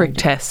skin prick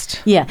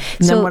test. Yeah.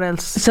 And so then what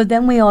else? So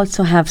then we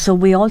also have. So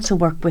we also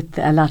work with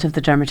a lot of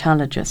the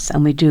dermatologists,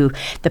 and we do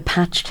the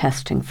patch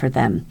testing for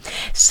them.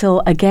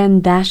 So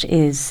again, that's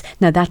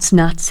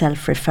not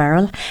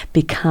self-referral,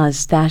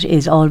 because that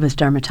is always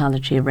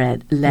dermatology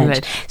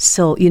led.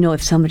 So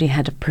if somebody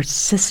had a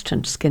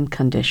persistent skin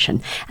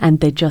condition and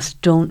they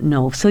just don't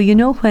know. So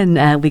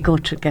when we go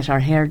to get our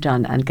hair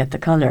done and get the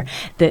colour,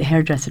 the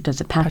hairdresser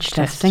does a patch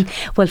testing.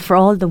 Well, for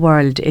all the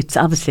world, it's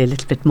obviously a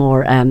little bit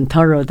more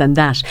thorough than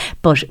that,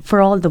 but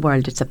for all the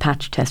world, it's a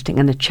patch testing,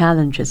 and it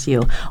challenges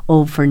you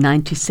over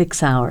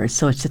 96 hours.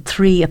 So it's a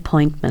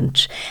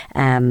 3-appointment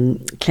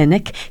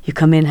clinic. You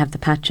come in, have the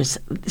patches.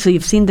 So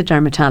you've seen the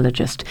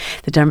dermatologist.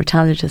 The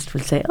dermatologist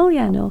will say, oh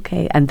yeah, no,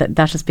 okay, and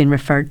that has been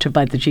referred to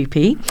by the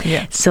GP.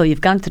 Yeah. So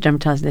you've gone to the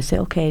dermatologist, they say,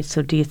 okay,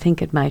 so do you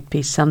think it might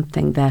be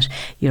something that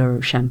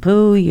your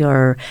shampoo,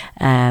 your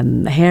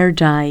hair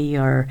dye,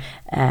 your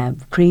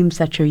creams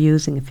that you're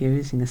using, if you're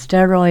using a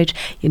steroid,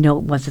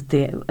 was it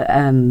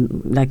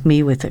like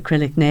me with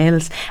acrylic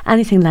nails,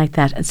 anything like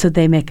that. And so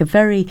they make a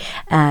very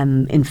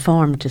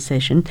informed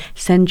decision,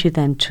 send you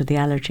then to the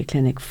allergy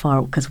clinic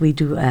because we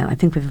do, I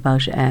think we have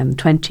about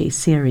 20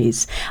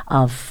 series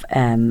of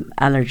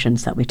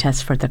allergens that we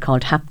test for. They're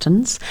called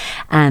haptens,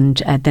 and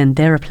then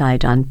they're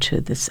applied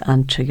onto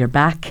your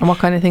back. And what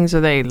kind of things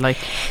are they like?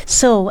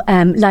 So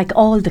like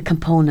all the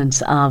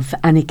components of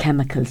any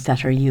chemicals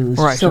that are used.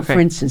 Right, so okay. for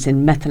instance,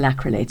 in methyl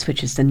acrylates,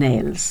 which is the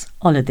nails,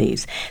 all of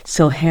these.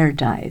 So hair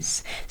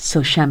dyes,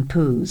 so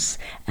shampoos.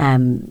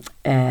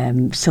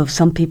 So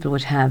some people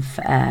would have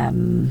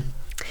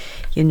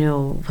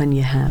when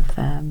you have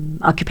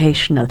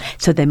occupational,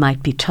 so they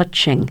might be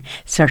touching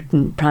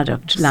certain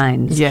product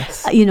lines.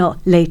 Yes.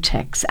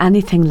 Latex,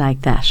 anything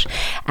like that.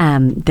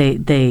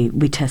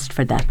 We test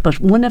for that. But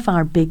one of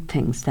our big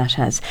things that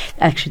has,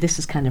 actually this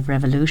is kind of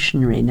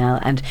revolutionary now,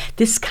 and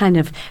this kind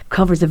of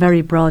covers a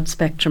very broad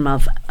spectrum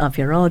of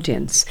your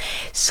audience.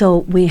 So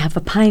we have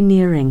a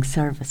pioneering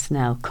service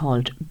now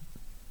called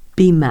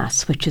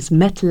BMAS, which is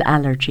metal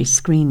allergy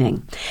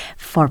screening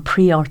for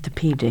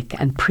pre-orthopedic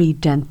and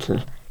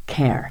pre-dental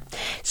care.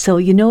 So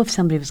if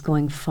somebody was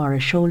going for a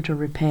shoulder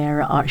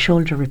repair or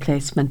shoulder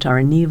replacement or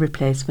a knee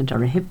replacement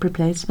or a hip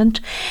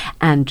replacement,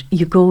 and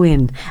you go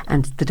in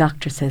and the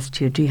doctor says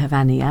to you, do you have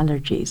any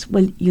allergies?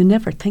 Well, you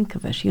never think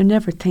of it. You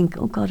never think,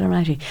 oh God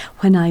almighty,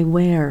 when I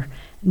wear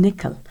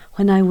nickel,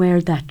 when I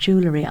wear that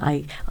jewellery,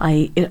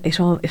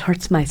 it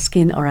hurts my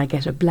skin, or I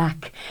get a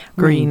black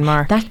green ring.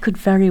 mark. That could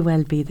very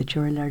well be that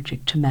you're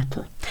allergic to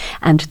metal.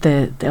 And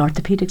the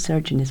orthopaedic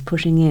surgeon is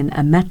putting in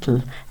a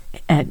metal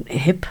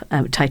hip,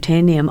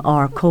 titanium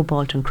or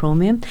cobalt and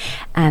chromium,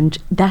 and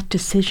that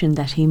decision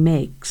that he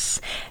makes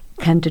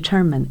can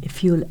determine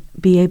if you'll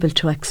be able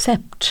to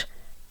accept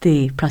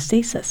the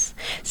prosthesis.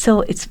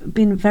 So it's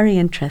been very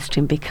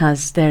interesting,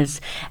 because there's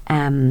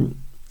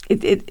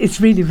it's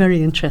really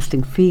very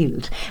interesting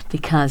field,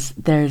 because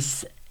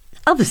there's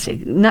obviously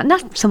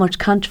not so much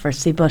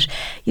controversy, but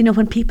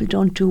when people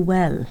don't do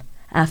well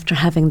after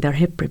having their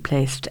hip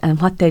replaced, and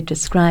what they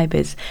describe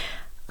is,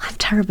 I have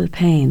terrible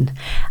pain.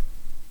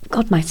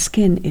 God, my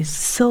skin is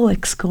so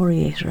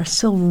excoriated or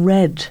so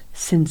red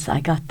since I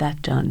got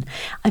that done.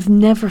 I've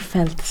never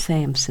felt the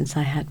same since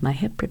I had my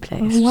hip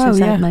replaced,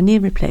 since I had my knee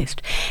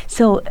replaced.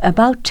 So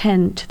about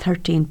 10 to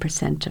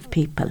 13% of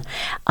people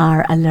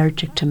are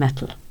allergic to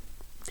metal.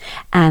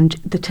 And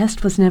the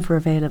test was never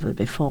available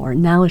before.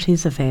 Now it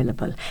is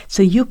available.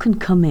 So you can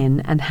come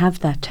in and have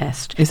that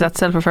test. Is that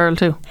self-referral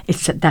too?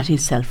 That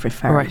is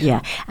self-referral, right.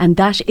 Yeah. And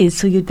that is,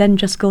 so you then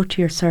just go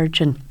to your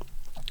surgeon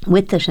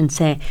with it and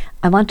say,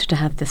 I wanted to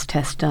have this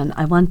test done.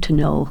 I want to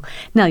know.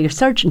 Now, your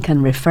surgeon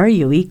can refer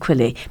you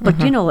equally, but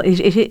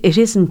it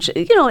isn't.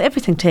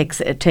 Everything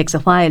takes a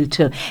while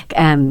to,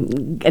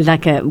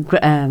 like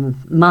a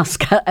moss,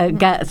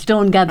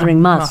 stone gathering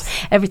moss.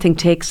 Everything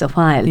takes a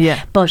while.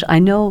 Yeah. But I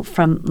know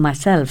from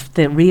myself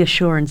the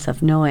reassurance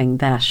of knowing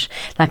that,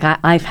 like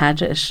I've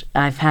had it.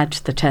 I've had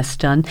the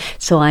test done,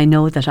 so I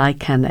know that I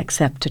can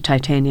accept a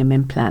titanium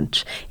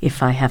implant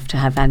if I have to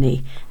have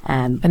any.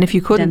 And if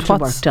you couldn't,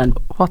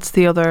 what's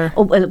the other?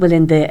 Oh, well,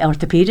 in the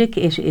orthopaedic,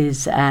 it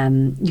is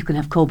you can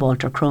have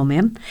cobalt or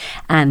chromium,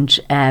 and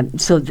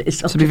so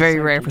it'd be very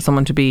rare for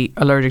someone to be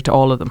allergic to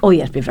all of them. Oh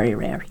yeah, it'd be very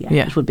rare.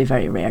 Yeah, it would be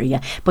very rare.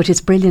 Yeah, but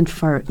it's brilliant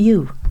for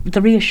you.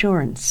 The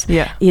reassurance.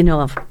 Yeah.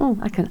 Of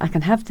I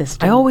can have this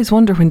done. I always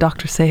wonder when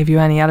doctors say, have you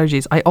any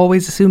allergies? I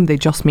always assume they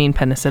just mean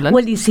penicillin.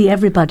 Well, you see,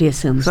 everybody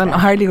assumes so that. I'm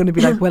hardly going to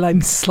be like, well,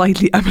 I'm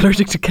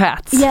allergic to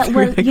cats. Yeah,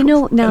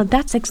 well, now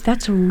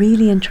that's a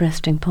really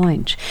interesting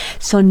point.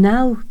 So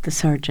now the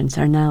surgeons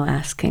are now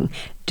asking,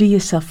 do you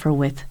suffer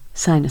with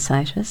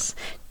sinusitis?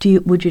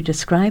 Would you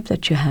describe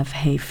that you have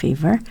hay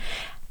fever?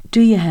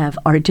 Do you have,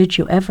 or did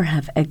you ever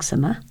have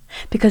eczema?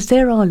 Because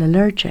they're all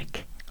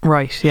allergic.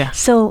 Right, yeah.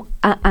 So,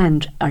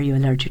 and are you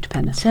allergic to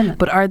penicillin?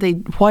 But are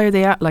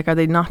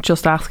they not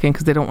just asking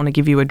because they don't want to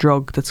give you a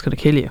drug that's going to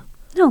kill you?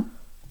 No.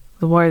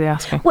 So why are they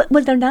asking?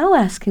 Well, they're now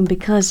asking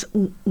because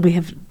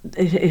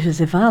it has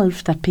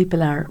evolved that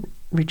people are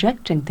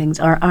rejecting things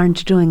or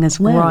aren't doing as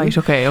well. Right,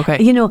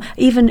 okay. You know,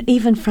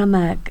 even from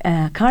a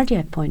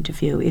cardiac point of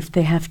view, if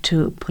they have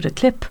to put a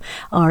clip,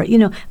 or, you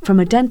know, from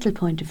a dental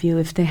point of view,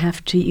 if they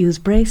have to use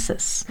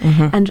braces.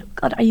 And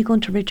God, are you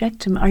going to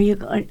reject them?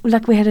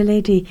 Like we had a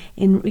lady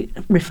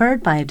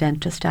referred by a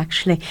dentist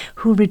actually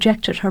who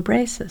rejected her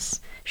braces.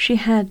 She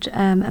had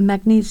a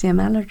magnesium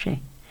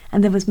allergy,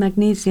 and there was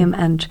magnesium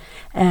and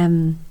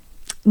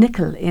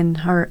nickel in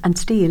her and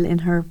steel in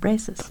her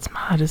braces. That's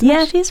mad, isn't it?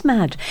 Yeah, it is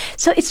mad.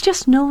 So it's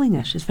just knowing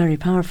it is very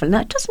powerful.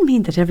 Now, it doesn't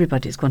mean that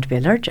everybody is going to be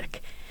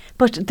allergic,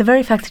 but the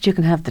very fact that you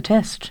can have the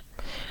test.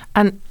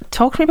 And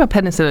talk to me about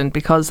penicillin,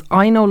 because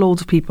I know loads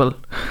of people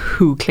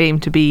who claim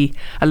to be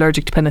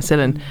allergic to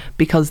penicillin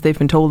because they've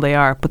been told they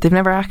are, but they've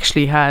never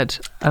actually had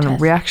a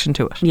reaction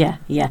to it.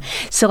 Yeah.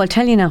 So I'll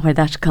tell you now where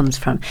that comes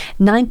from.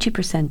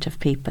 90% of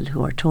people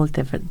who are told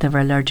they were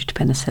allergic to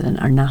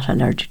penicillin are not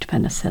allergic to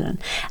penicillin.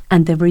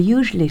 And they were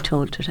usually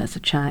told it as a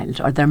child,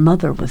 or their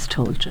mother was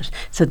told it.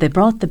 So they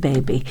brought the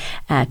baby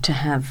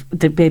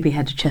the baby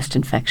had a chest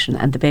infection,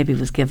 and the baby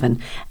was given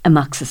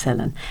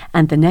amoxicillin.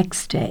 And the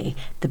next day,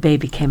 the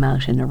baby came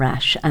out in a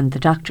rash, and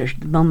the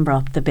mum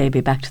brought the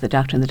baby back to the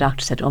doctor, and the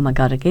doctor said, oh my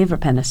God, I gave her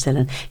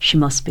penicillin, she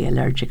must be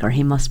allergic, or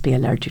he must be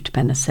allergic to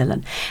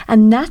penicillin.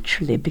 And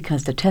naturally,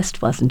 because the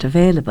test wasn't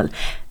available,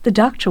 the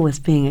doctor was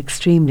being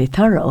extremely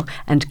thorough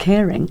and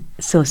caring,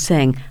 so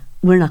saying,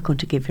 we're not going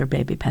to give your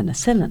baby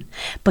penicillin.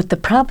 But the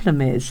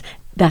problem is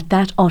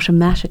that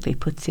automatically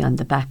puts you on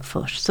the back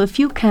foot. So if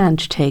you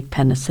can't take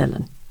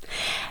penicillin,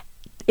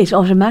 it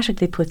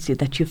automatically puts you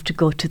that you have to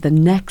go to the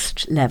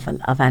next level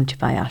of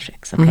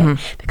antibiotics, okay?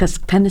 Because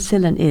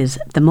penicillin is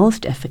the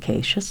most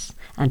efficacious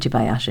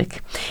antibiotic.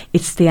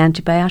 It's the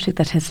antibiotic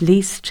that has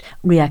least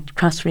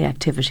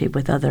cross-reactivity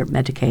with other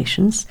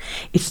medications.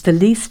 It's the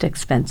least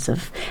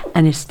expensive,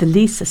 and it's the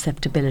least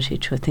susceptibility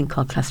to a thing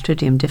called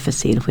Clostridium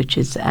difficile, which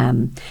is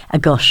a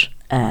gut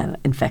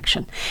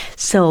infection.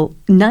 So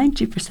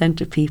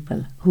 90% of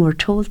people who are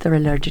told they're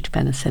allergic to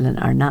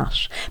penicillin are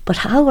not. But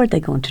how are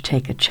they going to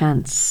take a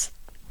chance?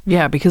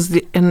 Yeah, because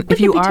if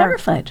you are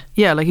terrified.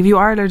 Yeah, like if you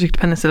are allergic to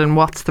penicillin,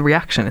 what's the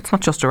reaction? It's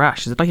not just a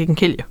rash. Is it like it can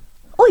kill you?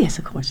 Oh yes,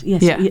 of course.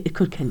 Yes, Yeah. it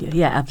could kill you.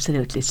 Yeah,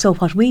 absolutely. So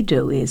what we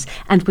do is,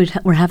 and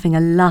we're having a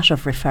lot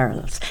of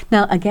referrals.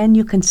 Now, again,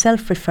 you can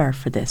self-refer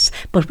for this,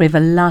 but we have a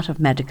lot of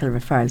medical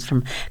referrals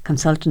from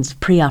consultants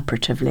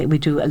pre-operatively. We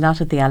do a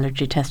lot of the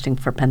allergy testing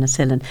for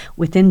penicillin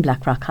within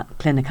Blackrock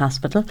Clinic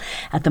Hospital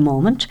at the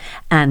moment,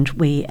 and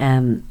we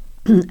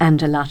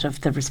and a lot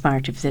of the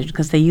respiratory physicians,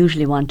 because they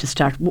usually want to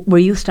start. Were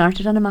you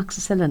started on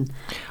amoxicillin?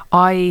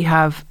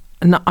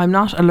 I'm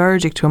not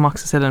allergic to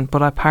amoxicillin,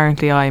 but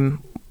apparently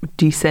I'm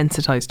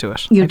desensitized to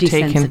it. You're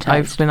desensitized.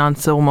 I've been on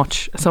so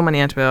many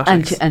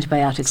antibiotics.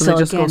 Antibiotics. So they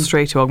just go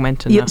straight to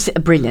Augmentin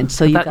now. Brilliant.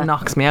 So that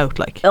knocks me out.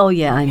 Like. Oh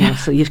yeah, I know.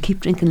 So you keep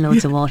drinking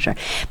loads of water.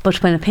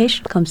 But when a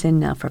patient comes in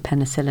now for a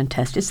penicillin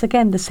test, it's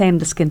again the same,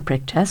 the skin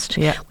prick test.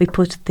 Yeah. We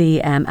put the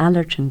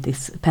allergen,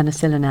 this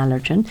penicillin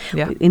allergen.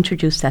 Yeah. We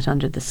introduce that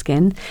under the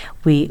skin.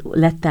 We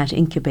let that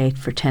incubate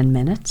for 10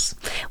 minutes.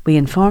 We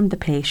inform the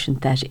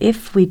patient that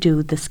if we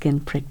do the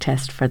skin prick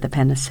test for the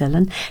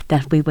penicillin,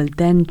 that we will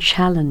then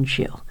challenge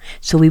you.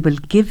 So we will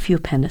give you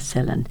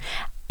penicillin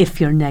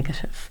if you're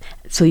negative.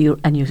 So you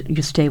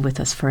stay with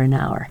us for an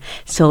hour.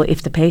 So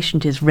if the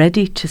patient is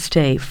ready to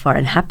stay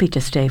and happy to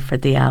stay for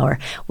the hour,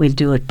 we'll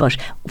do it. But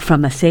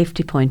from a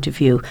safety point of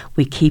view,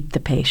 we keep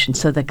the patient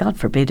so that, God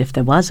forbid, if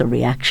there was a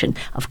reaction,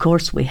 of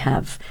course we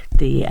have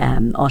the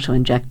auto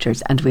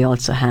injectors, and we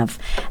also have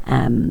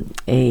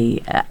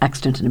a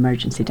accident and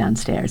emergency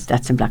downstairs.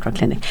 That's in Blackrock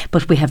Clinic.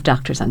 But we have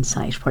doctors on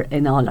site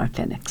in all our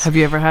clinics. Have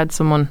you ever had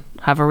someone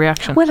have a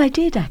reaction? Well, I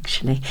did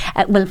actually.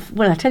 Well,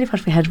 I'll tell you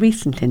what we had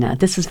recently now.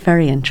 This is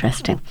very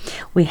interesting.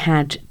 We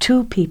had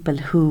 2 people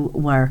who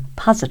were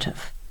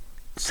positive.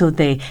 So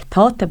they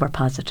thought they were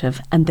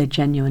positive, and they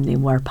genuinely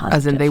were positive.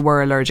 As in they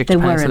were allergic to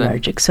penicillin? They were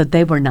allergic, so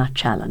they were not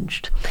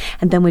challenged.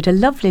 And then we had a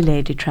lovely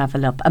lady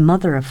travel up, a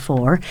mother of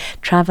 4,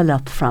 travel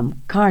up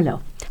from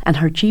Carlow, and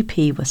her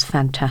GP was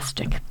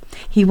fantastic.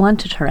 He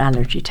wanted her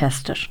allergy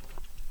tested.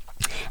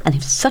 And he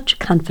was such a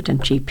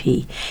confident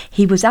GP.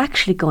 He was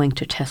actually going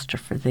to test her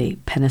for the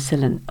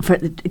penicillin,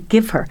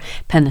 give her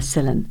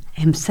penicillin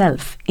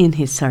himself in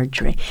his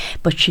surgery.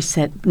 But she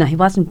said, no, he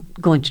wasn't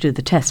going to do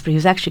the test, but he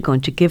was actually going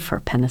to give her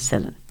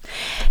penicillin.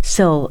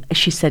 So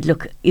she said,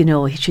 look,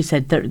 she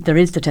said, there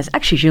is the test.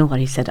 Actually, you know what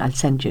he said? I'll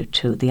send you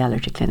to the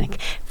allergy clinic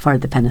for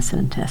the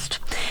penicillin test.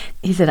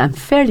 He said, I'm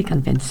fairly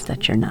convinced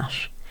that you're not.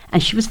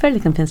 And she was fairly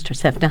convinced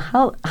herself.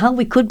 Now, how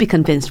we could be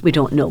convinced, we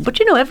don't know.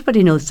 But,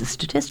 everybody knows the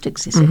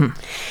statistics, you see.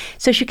 Mm-hmm.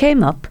 So she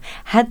came up,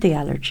 had the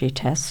allergy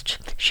test.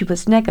 She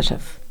was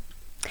negative.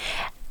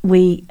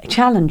 We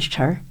challenged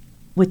her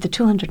with the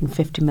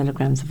 250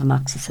 milligrams of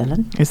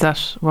amoxicillin. Is that,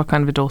 what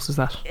kind of a dose is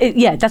that?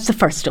 Yeah, that's the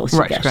first dose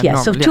you get. Yeah,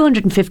 normal, so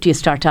 250 you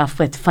start off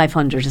with,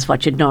 500 is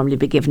what you'd normally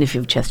be given if you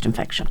have a chest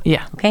infection.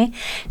 Yeah. Okay?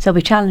 So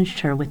we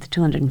challenged her with the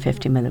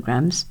 250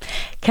 milligrams,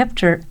 kept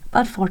her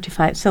About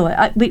 45.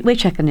 So we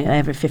check on you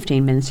every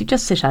 15 minutes. You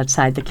just sit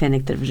outside the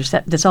clinic.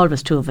 There's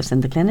always 2 of us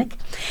in the clinic.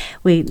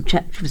 We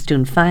checked. She was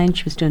doing fine.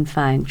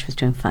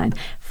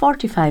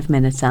 45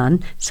 minutes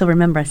on. So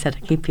remember, I said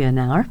I'd keep you an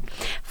hour.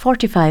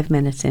 45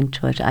 minutes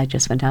into it, I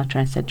just went out to her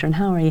and said to her,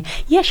 how are you?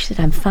 Yes, she said,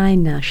 I'm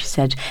fine now. She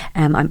said,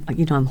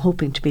 I'm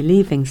hoping to be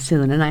leaving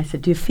soon. And I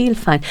said, do you feel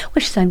fine? Well,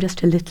 she said, I'm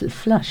just a little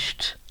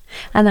flushed.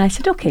 And I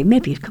said, okay,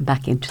 maybe you'd come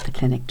back into the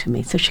clinic to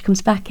me. So she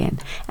comes back in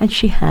and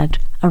she had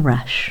a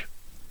rash.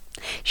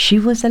 She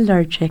was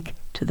allergic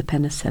to the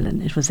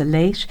penicillin. It was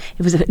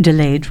a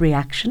delayed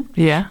reaction.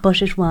 Yeah.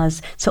 But it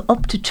was, so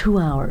up to 2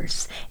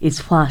 hours is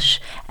what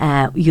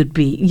you'd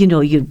be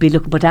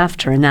looking, but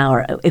after an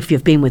hour, if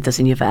you've been with us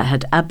and you've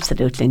had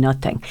absolutely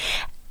nothing,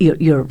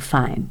 you're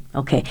fine,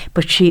 okay.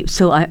 But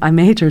I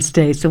made her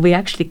stay. So we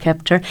actually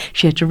kept her.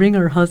 She had to ring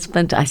her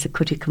husband. I said,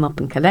 could he come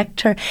up and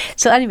collect her?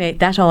 So anyway,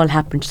 that all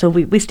happened. So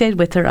we stayed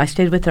with her. I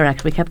stayed with her,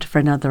 actually. We kept her for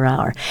another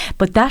hour.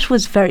 But it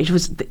was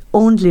the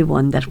only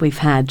one that we've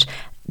had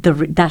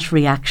that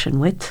reaction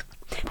with.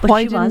 But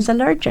she was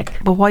allergic.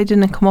 But why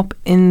didn't it come up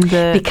in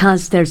the...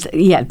 Because there's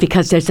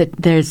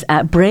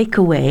a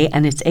breakaway,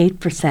 and it's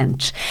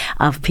 8%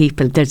 of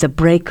people. There's a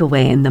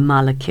breakaway in the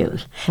molecule.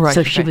 Right,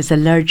 so she was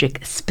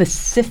allergic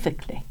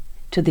specifically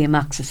to the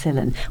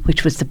amoxicillin,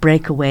 which was the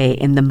breakaway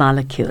in the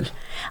molecule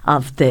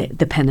of the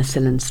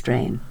penicillin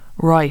strain.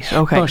 Right,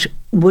 okay. But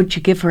would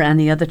you give her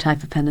any other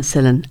type of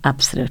penicillin?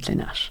 Absolutely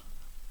not.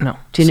 No.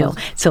 Do you know?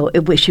 So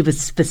she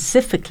was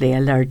specifically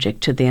allergic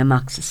to the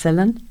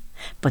amoxicillin.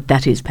 But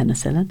that is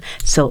penicillin.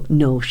 So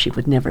no, she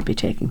would never be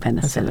taking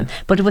penicillin.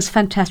 But it was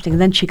fantastic. And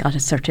then she got a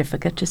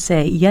certificate to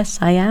say, yes,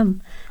 I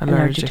am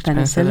allergic to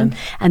penicillin.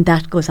 And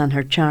that goes on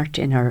her chart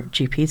in her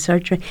GP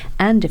surgery,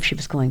 and if she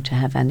was going to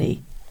have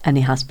any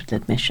hospital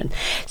admission.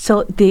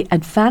 So the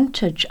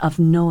advantage of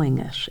knowing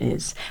it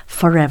is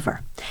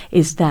forever,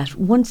 is that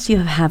once you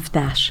have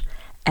that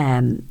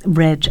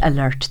red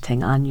alert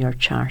thing on your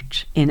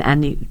chart in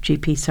any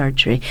GP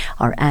surgery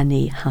or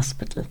any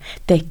hospital,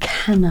 they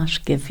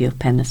cannot give you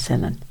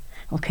penicillin.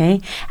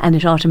 Okay, and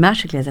it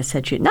automatically, as I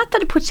said to you, not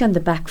that it puts you on the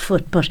back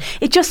foot, but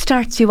it just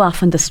starts you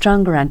off on the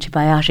stronger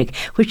antibiotic,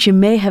 which you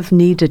may have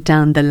needed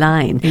down the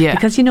line. Yeah.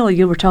 Because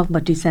you were talking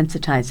about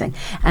desensitizing,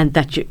 and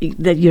that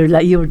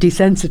you were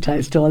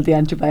desensitized to all the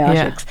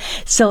antibiotics.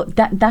 Yeah. So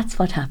that's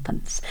what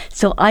happens.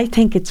 So I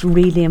think it's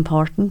really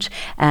important,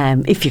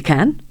 if you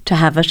can, to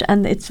have it,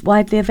 and it's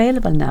widely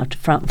available now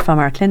from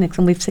our clinics,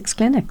 and we've 6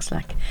 clinics.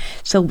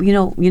 So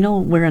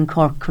we're in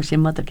Cork, because your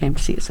mother came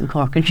to see us in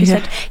Cork, and she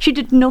said she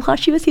didn't know how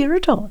she was here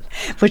at all,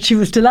 but she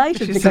was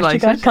delighted because she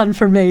got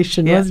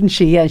confirmation, wasn't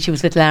she? Yeah, she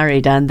was with Larry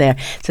down there.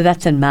 So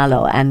that's in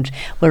Mallow, and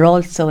we're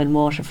also in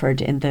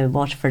Waterford, in the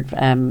Waterford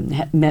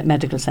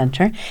Medical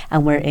Centre,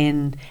 and we're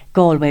in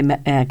Galway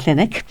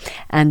Clinic,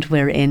 and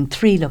we're in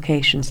 3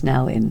 locations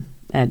now in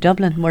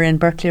Dublin. We're in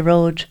Berkeley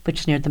Road, which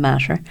is near the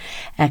Mater,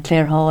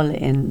 Clare Hall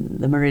in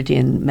the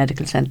Meridian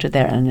Medical Centre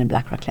there, and in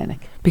Blackrock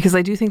Clinic. Because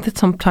I do think that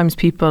sometimes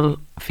people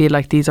feel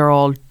like these are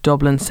all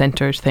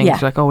Dublin-centred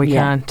things, we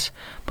can't.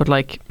 But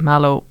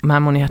Mallow,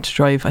 Mam only had to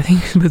drive, I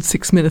think, about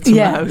 6 minutes from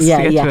the house to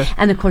get to it.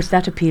 And of course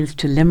that appeals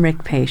to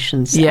Limerick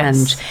patients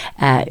and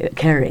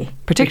Kerry.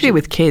 Particularly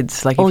with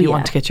kids, if you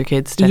want to get your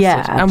kids tested.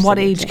 Yeah, and what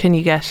age can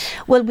you get?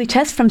 Well, we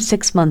test from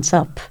 6 months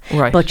up,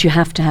 but you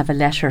have to have a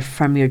letter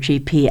from your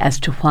GP as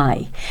to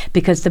why.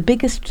 Because the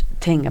biggest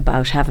thing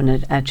about having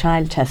a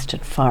child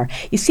tested for,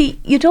 you see,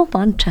 you don't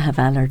want to have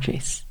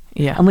allergies.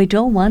 Yeah. And we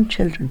don't want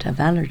children to have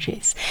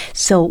allergies.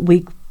 So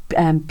we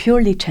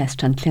purely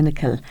test on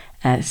clinical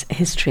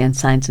history and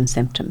signs and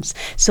symptoms.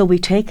 So we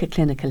take a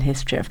clinical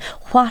history of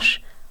what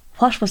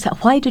was that?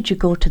 Why did you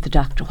go to the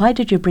doctor? Why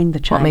did you bring the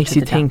child to the doctor? What makes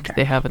you think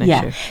they have an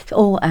issue?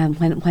 So,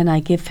 when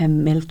I give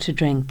him milk to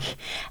drink,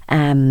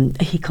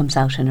 he comes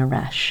out in a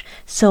rash.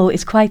 So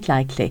it's quite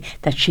likely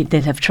that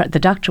the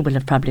doctor will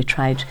have probably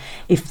tried,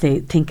 if they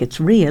think it's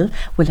real,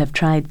 will have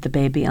tried the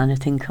baby on a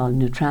thing called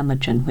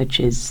Nutramigen, which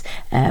is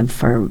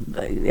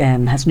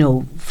has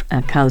no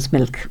cow's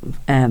milk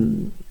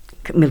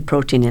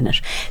protein in it.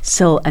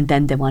 So, and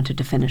then they want a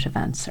definitive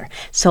answer.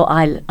 So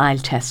I'll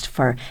test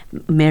for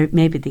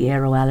maybe the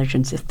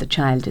aeroallergens if the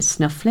child is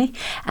snuffly,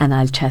 and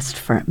I'll test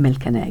for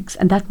milk and eggs.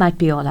 And that might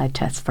be all I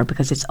test for,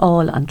 because it's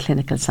all on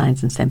clinical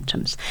signs and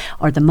symptoms.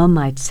 Or the mum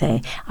might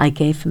say, I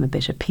gave him a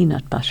bit of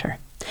peanut butter,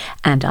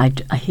 and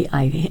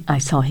I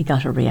saw he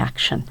got a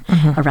reaction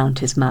around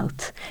his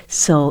mouth.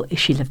 So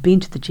she'll have been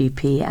to the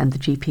GP, and the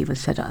GP will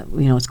said,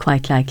 it's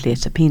quite likely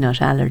it's a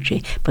peanut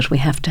allergy, but we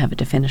have to have a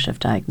definitive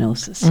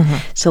diagnosis.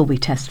 So we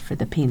test for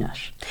the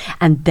peanut,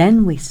 and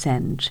then we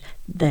send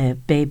the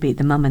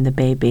mum and the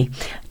baby,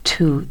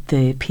 to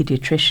the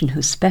paediatrician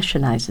who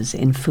specialises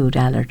in food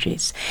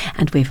allergies.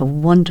 And we have a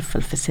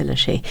wonderful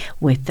facility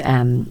with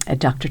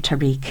Dr.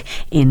 Tariq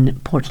in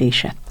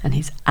Portlaoise, and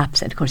he's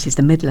absolutely, of course, he's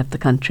the middle of the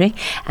country,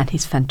 and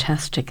he's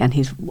fantastic, and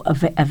he's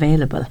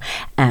available.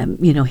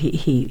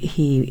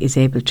 He is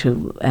able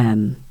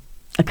to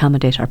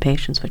accommodate our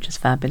patients, which is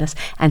fabulous,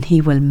 and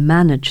he will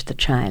manage the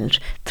child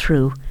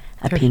through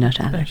a peanut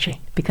allergy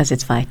because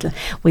it's vital.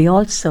 We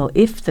also,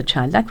 if the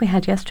child, like we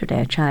had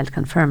yesterday, a child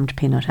confirmed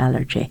peanut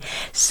allergy,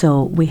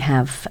 so we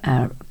have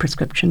a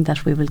prescription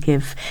that we will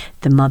give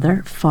the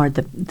mother for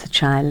the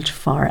child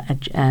for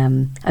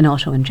an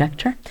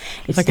auto-injector.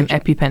 It's like an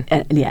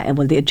EpiPen.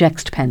 Well, the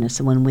Eject pen is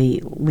the one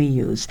we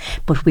use,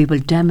 but we will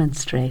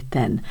demonstrate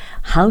then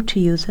how to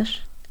use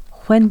it,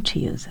 when to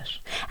use it.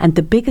 And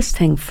the biggest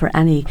thing for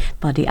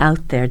anybody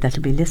out there that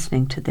will be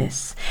listening to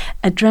this,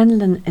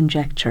 adrenaline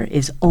injector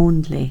is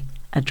only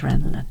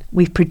adrenaline.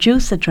 We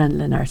produce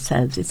adrenaline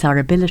ourselves. It's our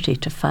ability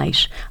to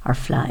fight or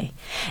fly.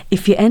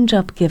 If you end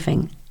up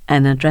giving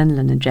an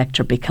adrenaline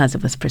injector because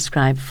it was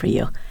prescribed for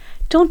you,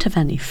 don't have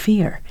any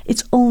fear.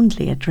 It's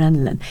only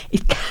adrenaline.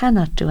 It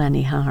cannot do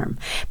any harm.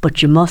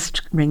 But you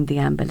must ring the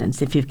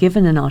ambulance. If you've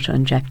given an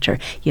auto-injector,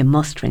 you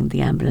must ring the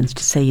ambulance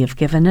to say you've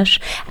given it,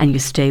 and you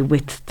stay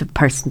with the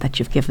person that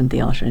you've given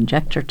the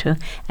auto-injector to,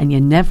 and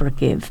you never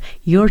give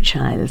your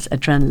child's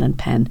adrenaline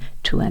pen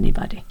to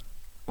anybody.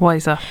 Why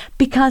is that?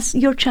 Because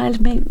your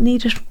child may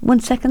need it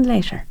 1 second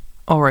later.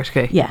 Oh, right,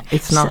 okay. Yeah.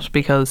 It's not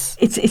because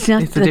it's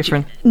not it's a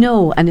different...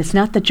 No, and it's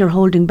not that you're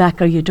holding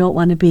back or you don't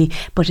want to be,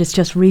 but it's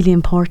just really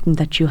important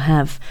that you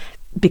have,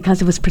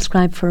 because it was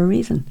prescribed for a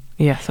reason.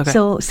 Yes, okay.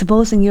 So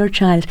supposing your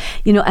child,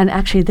 and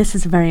actually this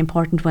is a very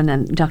important one,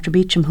 and Dr.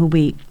 Beecham,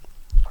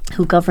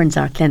 who governs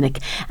our clinic,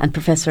 and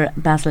Professor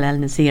Basil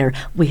El-Nazir,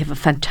 we have a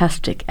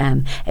fantastic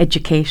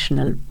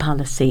educational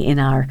policy in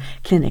our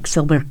clinic.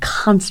 So we're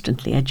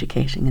constantly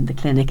educating in the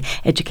clinic,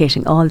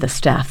 educating all the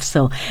staff.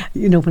 So,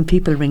 when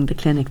people ring the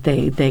clinic,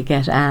 they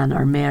get Anne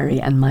or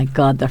Mary, and my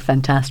God, they're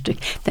fantastic.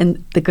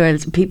 Then the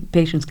girls,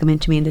 patients come in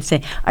to me and they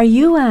say, "Are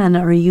you Anne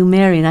or are you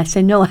Mary?" And I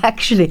say, "No,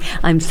 actually,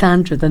 I'm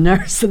Sandra, the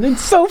nurse." And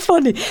it's so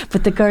funny.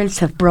 But the girls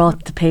have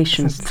brought the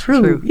patients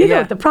through,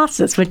 the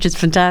process, which is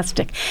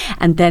fantastic.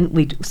 And then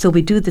we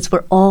do this.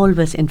 We're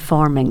always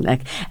informing.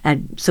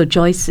 So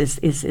Joyce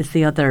is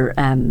the other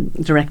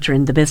director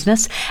in the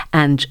business,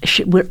 and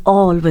we're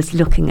always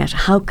looking at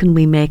how can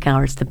we make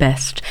ours the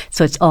best.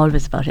 So it's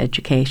always about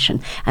education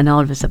and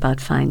always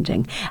about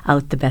finding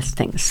out the best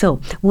things.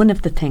 So one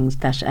of the things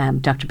that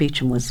Dr.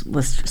 Beecham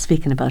was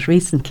speaking about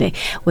recently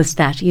was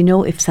that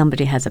if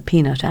somebody has a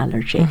peanut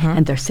allergy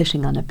and they're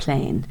sitting on a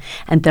plane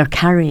and they're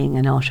carrying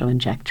an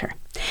auto-injector,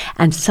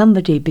 and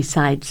somebody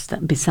beside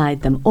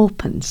them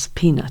opens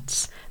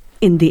peanuts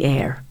in the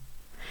air,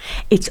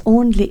 it's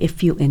only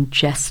if you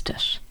ingest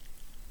it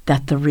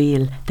that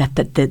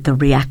the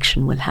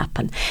reaction will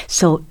happen.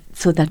 So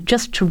that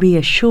just to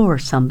reassure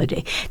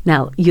somebody,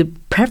 now you'd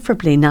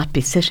preferably not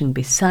be sitting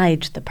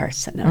beside the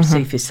person, or so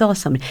if you saw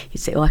somebody,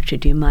 you'd say, "Oh, actually,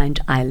 do you mind?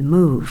 I'll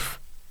move."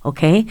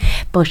 Okay,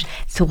 but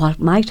so what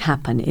might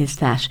happen is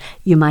that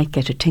you might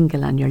get a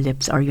tingle on your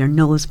lips, or your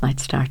nose might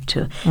start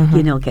to,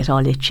 get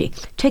all itchy.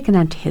 Take an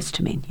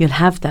antihistamine. You'll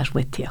have that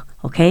with you.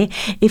 Okay,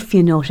 if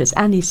you notice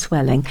any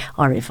swelling,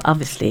 or if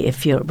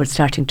you were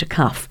starting to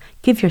cough,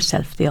 give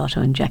yourself the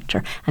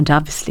auto-injector, and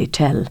obviously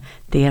tell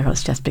the air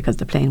hostess, because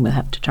the plane will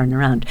have to turn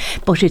around.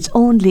 But it's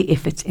only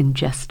if it's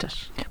ingested.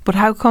 But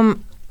how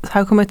come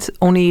it's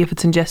only if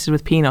it's ingested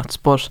with peanuts?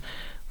 But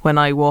when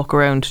I walk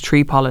around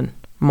tree pollen,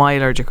 my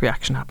allergic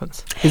reaction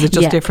happens. Is it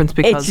just different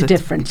because it's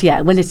different? Yeah.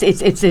 Well,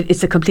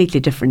 it's a completely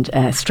different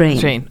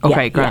strain.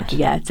 Okay, grand.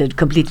 Yeah, it's a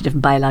completely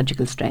different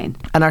biological strain.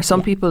 And are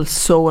some people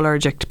so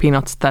allergic to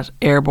peanuts that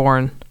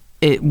airborne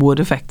it would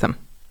affect them?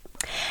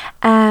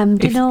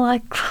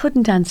 I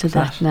couldn't answer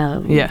that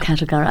now.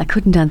 Category. I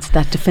couldn't answer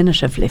that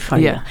definitively for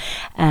you.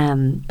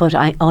 But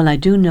all I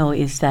do know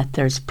is that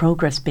there's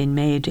progress being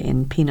made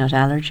in peanut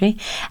allergy,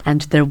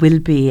 and there will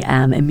be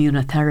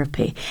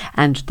immunotherapy,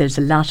 and there's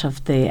a lot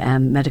of the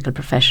medical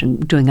profession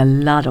doing a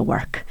lot of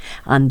work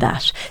on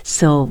that.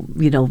 So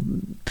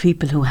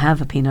people who have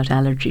a peanut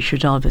allergy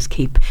should always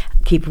keep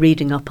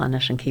reading up on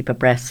it and keep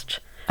abreast.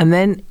 And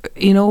then,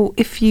 I know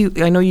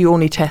you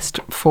only test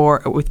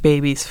with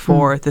babies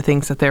for the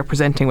things that they're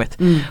presenting with,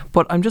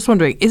 but I'm just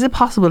wondering, is it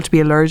possible to be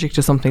allergic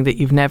to something that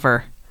you've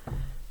never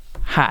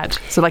had?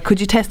 So could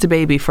you test a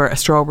baby for a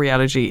strawberry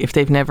allergy if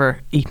they've never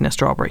eaten a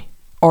strawberry?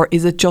 Or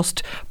is it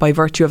just by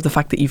virtue of the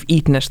fact that you've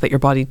eaten it that your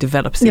body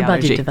develops the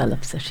allergy? Your body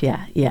develops it,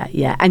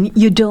 yeah. And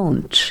you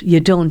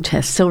don't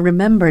test. So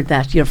remember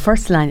that your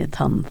first line of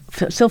thumb,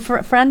 so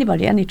for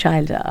anybody, any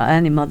child,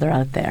 any mother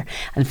out there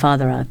and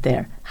father out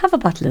there, have a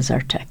bottle of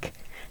Zyrtec.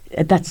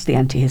 That's the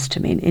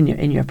antihistamine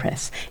in your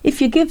press. If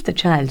you give the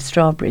child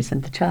strawberries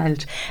and the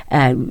child,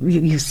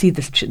 you see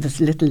this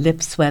little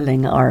lip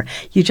swelling, or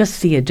you just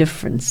see a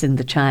difference in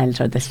the child,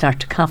 or they start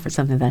to cough or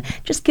something like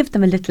that, just give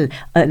them a little,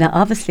 now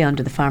obviously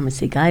under the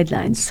pharmacy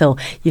guidelines, so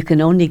you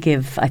can only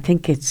give, I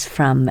think it's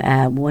from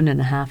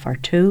 1.5 or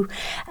 2,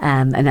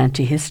 an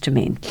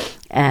antihistamine.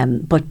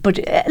 But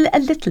a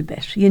little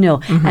bit,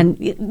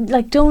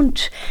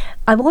 and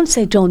I won't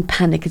say don't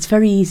panic. It's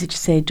very easy to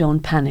say don't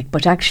panic,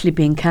 but actually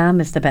being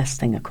calm is the best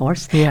thing, of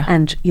course. Yeah.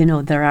 And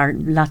there are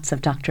lots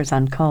of doctors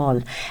on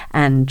call,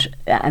 and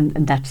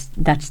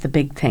that's the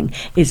big thing,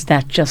 is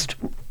that just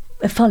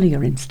follow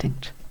your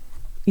instinct.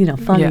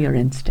 Follow your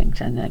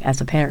instinct, and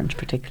as a parent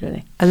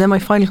particularly. And then my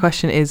final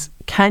question is,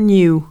 can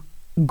you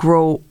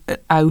grow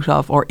out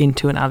of or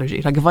into an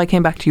allergy? Like if I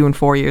came back to you in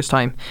 4 years'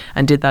 time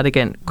and did that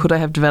again, could I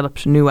have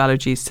developed new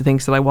allergies to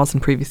things that I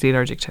wasn't previously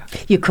allergic to?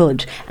 You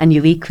could, and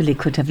you equally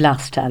could have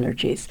lost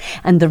allergies.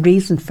 And the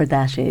reason for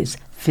that is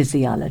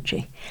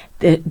physiology.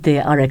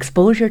 Our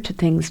exposure to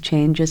things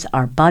changes,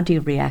 our body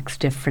reacts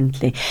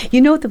differently. You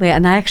know the way,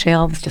 and I actually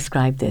always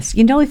describe this,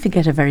 you know if you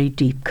get a very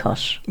deep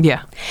cut,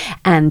 Yeah.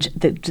 and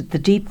the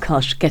deep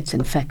cut gets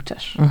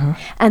infected,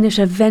 and it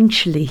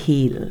eventually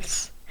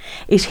heals.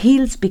 It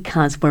heals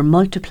because we're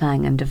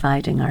multiplying and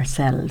dividing our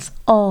cells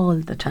all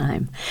the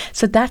time.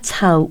 So that's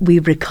how we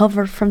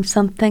recover from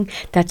something.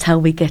 That's how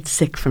we get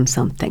sick from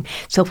something.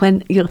 So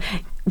when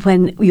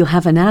you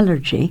have an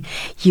allergy,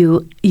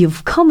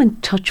 you've come in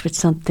touch with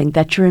something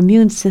that your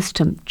immune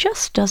system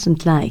just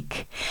doesn't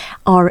like,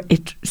 or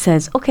it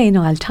says, okay,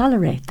 no, I'll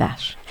tolerate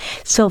that.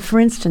 So, for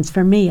instance,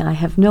 for me, I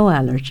have no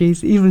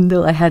allergies, even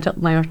though I had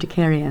my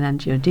urticaria and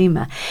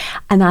angioedema,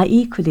 and I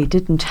equally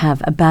didn't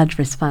have a bad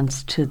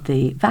response to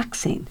the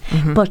vaccine.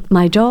 But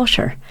my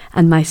daughter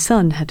and my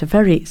son had a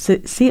very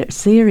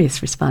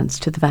serious response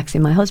to the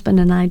vaccine. My husband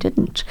and I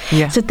didn't.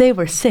 Yeah. So they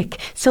were sick.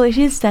 So it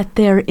is that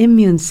their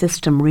immune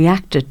system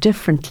reacted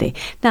differently.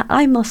 Now,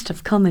 I must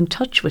have come in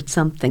touch with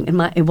something.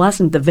 It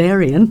wasn't the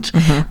variant,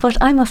 but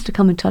I must have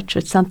come in touch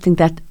with something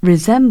that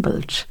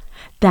resembled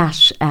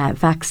that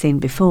vaccine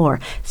before.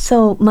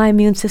 So my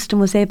immune system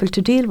was able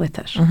to deal with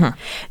it.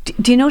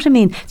 Do you know what I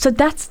mean? So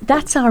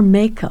that's our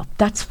makeup.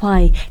 That's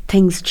why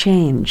things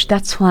change.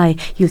 That's why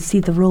you see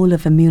the role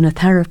of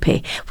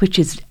immunotherapy, which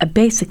is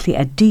basically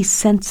a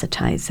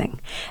desensitizing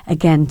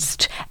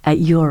against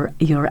your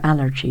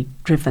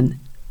allergy-driven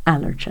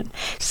allergen.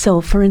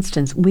 So, for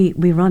instance, we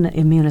run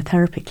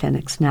immunotherapy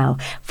clinics now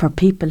for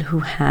people who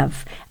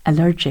have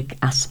allergic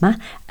asthma,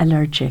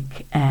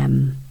 allergic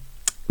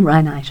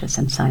rhinitis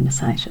and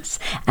sinusitis,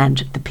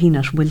 and the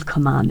peanut will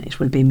come on. It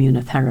will be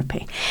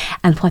immunotherapy,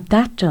 and what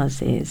that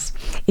does is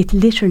it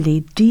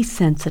literally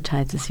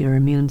desensitizes your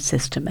immune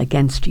system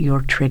against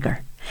your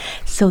trigger.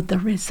 So the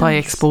results By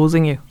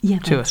exposing you by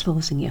to it.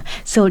 exposing you.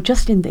 So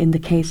just in the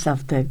case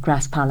of the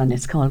grass pollen,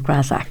 it's called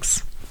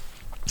Grazax.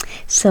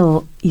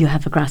 So you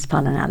have a grass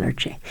pollen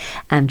allergy,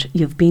 and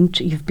you've been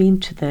to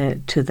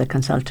the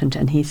consultant,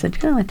 and he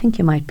said, I think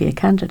you might be a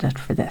candidate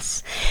for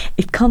this.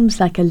 It comes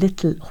like a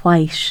little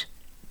white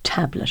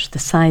tablet the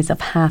size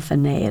of half a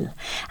nail,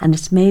 and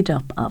it's made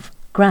up of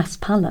grass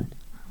pollen.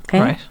 Okay?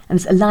 Right. And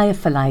it's a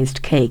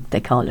lyophilized cake, they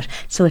call it.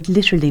 So it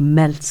literally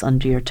melts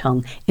under your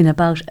tongue in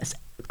about a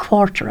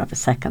quarter of a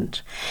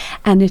second,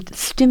 and it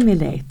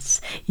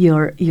stimulates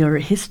your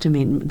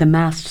histamine, the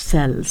mast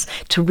cells,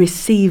 to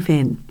receive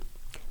in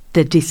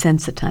the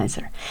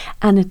desensitizer,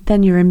 and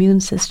then your immune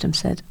system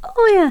said,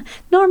 oh yeah,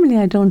 normally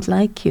I don't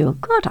like you,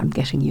 God, I'm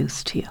getting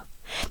used to you.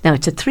 Now,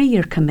 it's a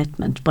 3-year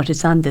commitment, but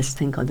it's on this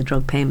thing called the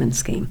drug payment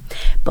scheme.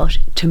 But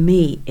to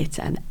me, it's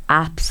an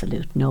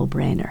absolute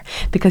no-brainer,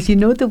 because you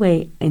know the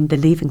way in the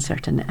Leaving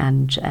Cert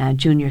and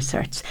Junior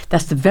Certs,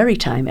 that's the very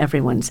time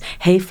everyone's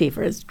hay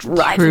fever is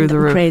driving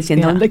them crazy,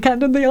 and they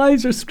can't, and the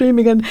eyes are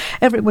streaming, and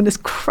everyone is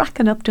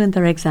cracking up doing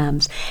their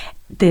exams.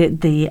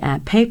 The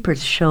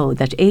papers show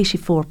that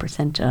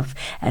 84% of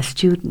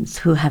students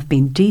who have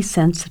been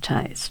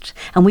desensitized,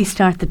 and we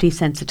start the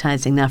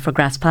desensitizing now for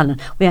grass pollen.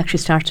 We actually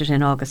started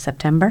in August,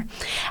 September,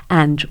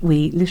 and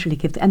we literally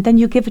and then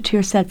you give it to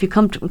yourself. You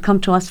come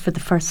to us for the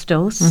first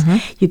dose.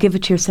 You give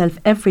it to yourself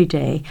every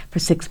day for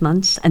 6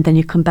 months, and then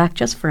you come back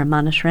just for a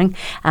monitoring.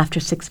 After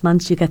 6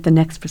 months, you get the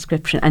next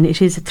prescription, and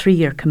it is a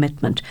 3-year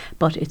commitment,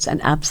 but it's an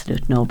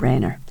absolute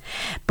no-brainer.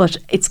 But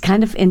it's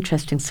kind of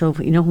interesting. So,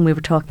 when we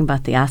were talking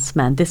about the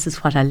asthma, and this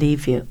is what I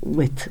leave you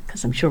with,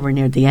 because I'm sure we're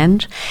near the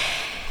end.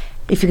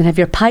 If you can have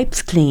your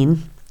pipes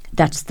clean,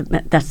 that's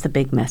the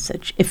big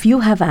message. If you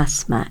have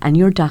asthma and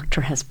your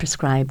doctor has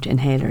prescribed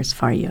inhalers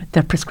for you,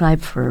 they're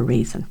prescribed for a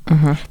reason.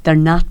 They're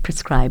not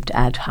prescribed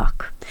ad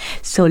hoc.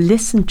 So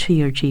listen to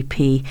your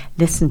GP,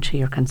 listen to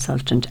your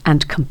consultant,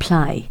 and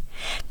comply.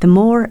 The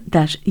more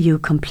that you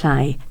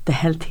comply, the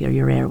healthier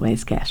your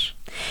airways get.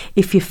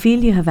 If you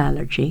feel you have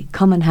allergy,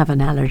 come and have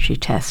an allergy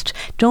test.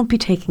 Don't be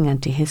taking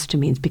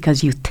antihistamines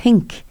because you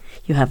think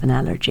you have an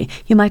allergy.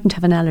 You mightn't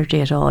have an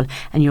allergy at all,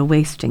 and you're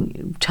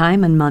wasting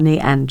time and money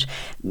and,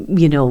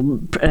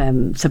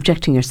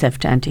 subjecting yourself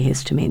to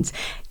antihistamines.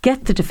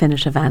 Get the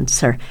definitive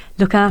answer.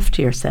 Look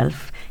after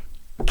yourself.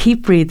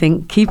 Keep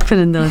breathing, keep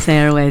filling those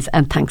airways,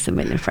 and thanks a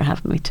million for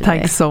having me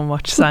today. Thanks so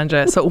much,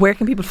 Sandra. So where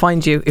can people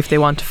find you if they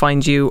want to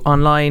find you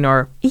online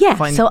or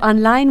so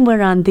online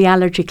we're on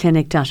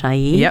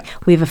theallergyclinic.ie. Yep.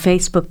 We have a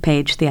Facebook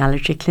page, The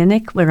Allergy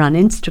Clinic. We're on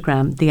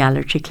Instagram, The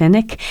Allergy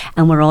Clinic,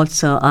 and we're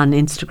also on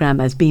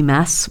Instagram as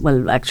BMAS.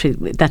 Well,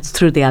 actually, that's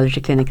through The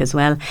Allergy Clinic as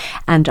well.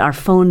 And our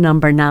phone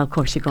number now, of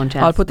course, you're going to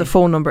ask I'll put the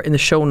phone number in the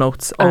show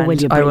notes. Oh,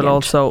 will you? I will Brilliant.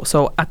 also,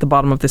 so at the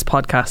bottom of this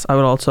podcast, I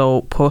will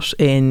also put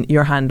in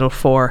your handle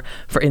for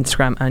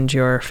Instagram and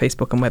your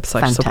Facebook and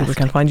website. Fantastic. So people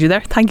can find you there.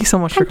 Thank you so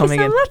much for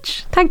coming in. Thank you so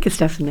much. Thank you,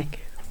 Stephanie.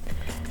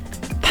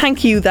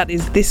 thank you. That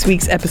is this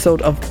week's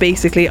episode of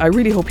Basically. I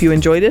really hope you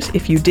enjoyed it.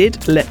 If you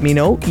did, let me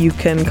know. You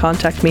can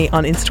contact me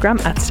on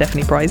Instagram at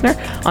Stephanie Preisner,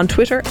 on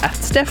Twitter at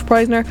Steph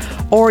Preisner,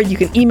 or you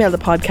can email the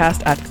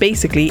podcast at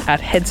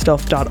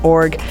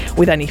basically@headstuff.org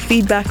with any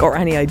feedback or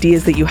any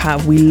ideas that you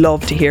have. We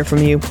love to hear from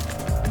you.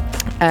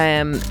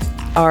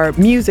 Our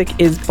music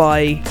is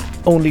by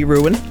Only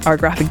Ruin. Our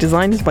graphic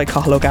design is by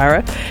Cathal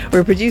O'Gara.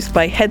 We're produced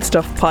by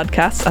Headstuff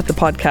Podcasts at the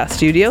Podcast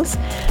Studios.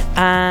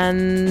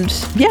 And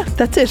yeah,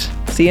 that's it.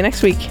 See you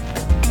next week.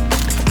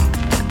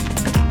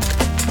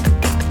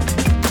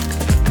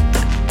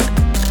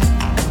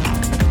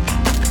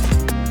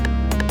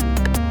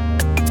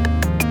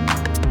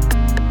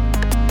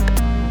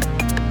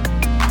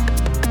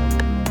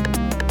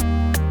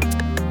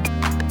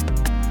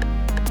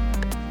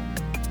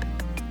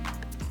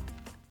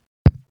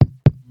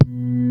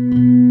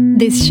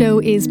 This show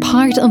is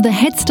part of the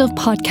Headstuff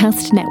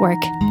Podcast Network,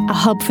 a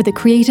hub for the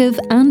creative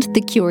and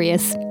the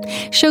curious.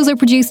 Shows are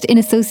produced in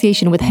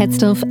association with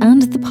Headstuff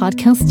and the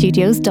Podcast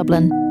Studios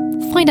Dublin.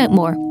 Find out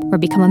more or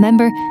become a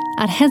member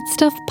at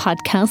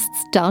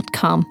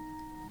headstuffpodcasts.com.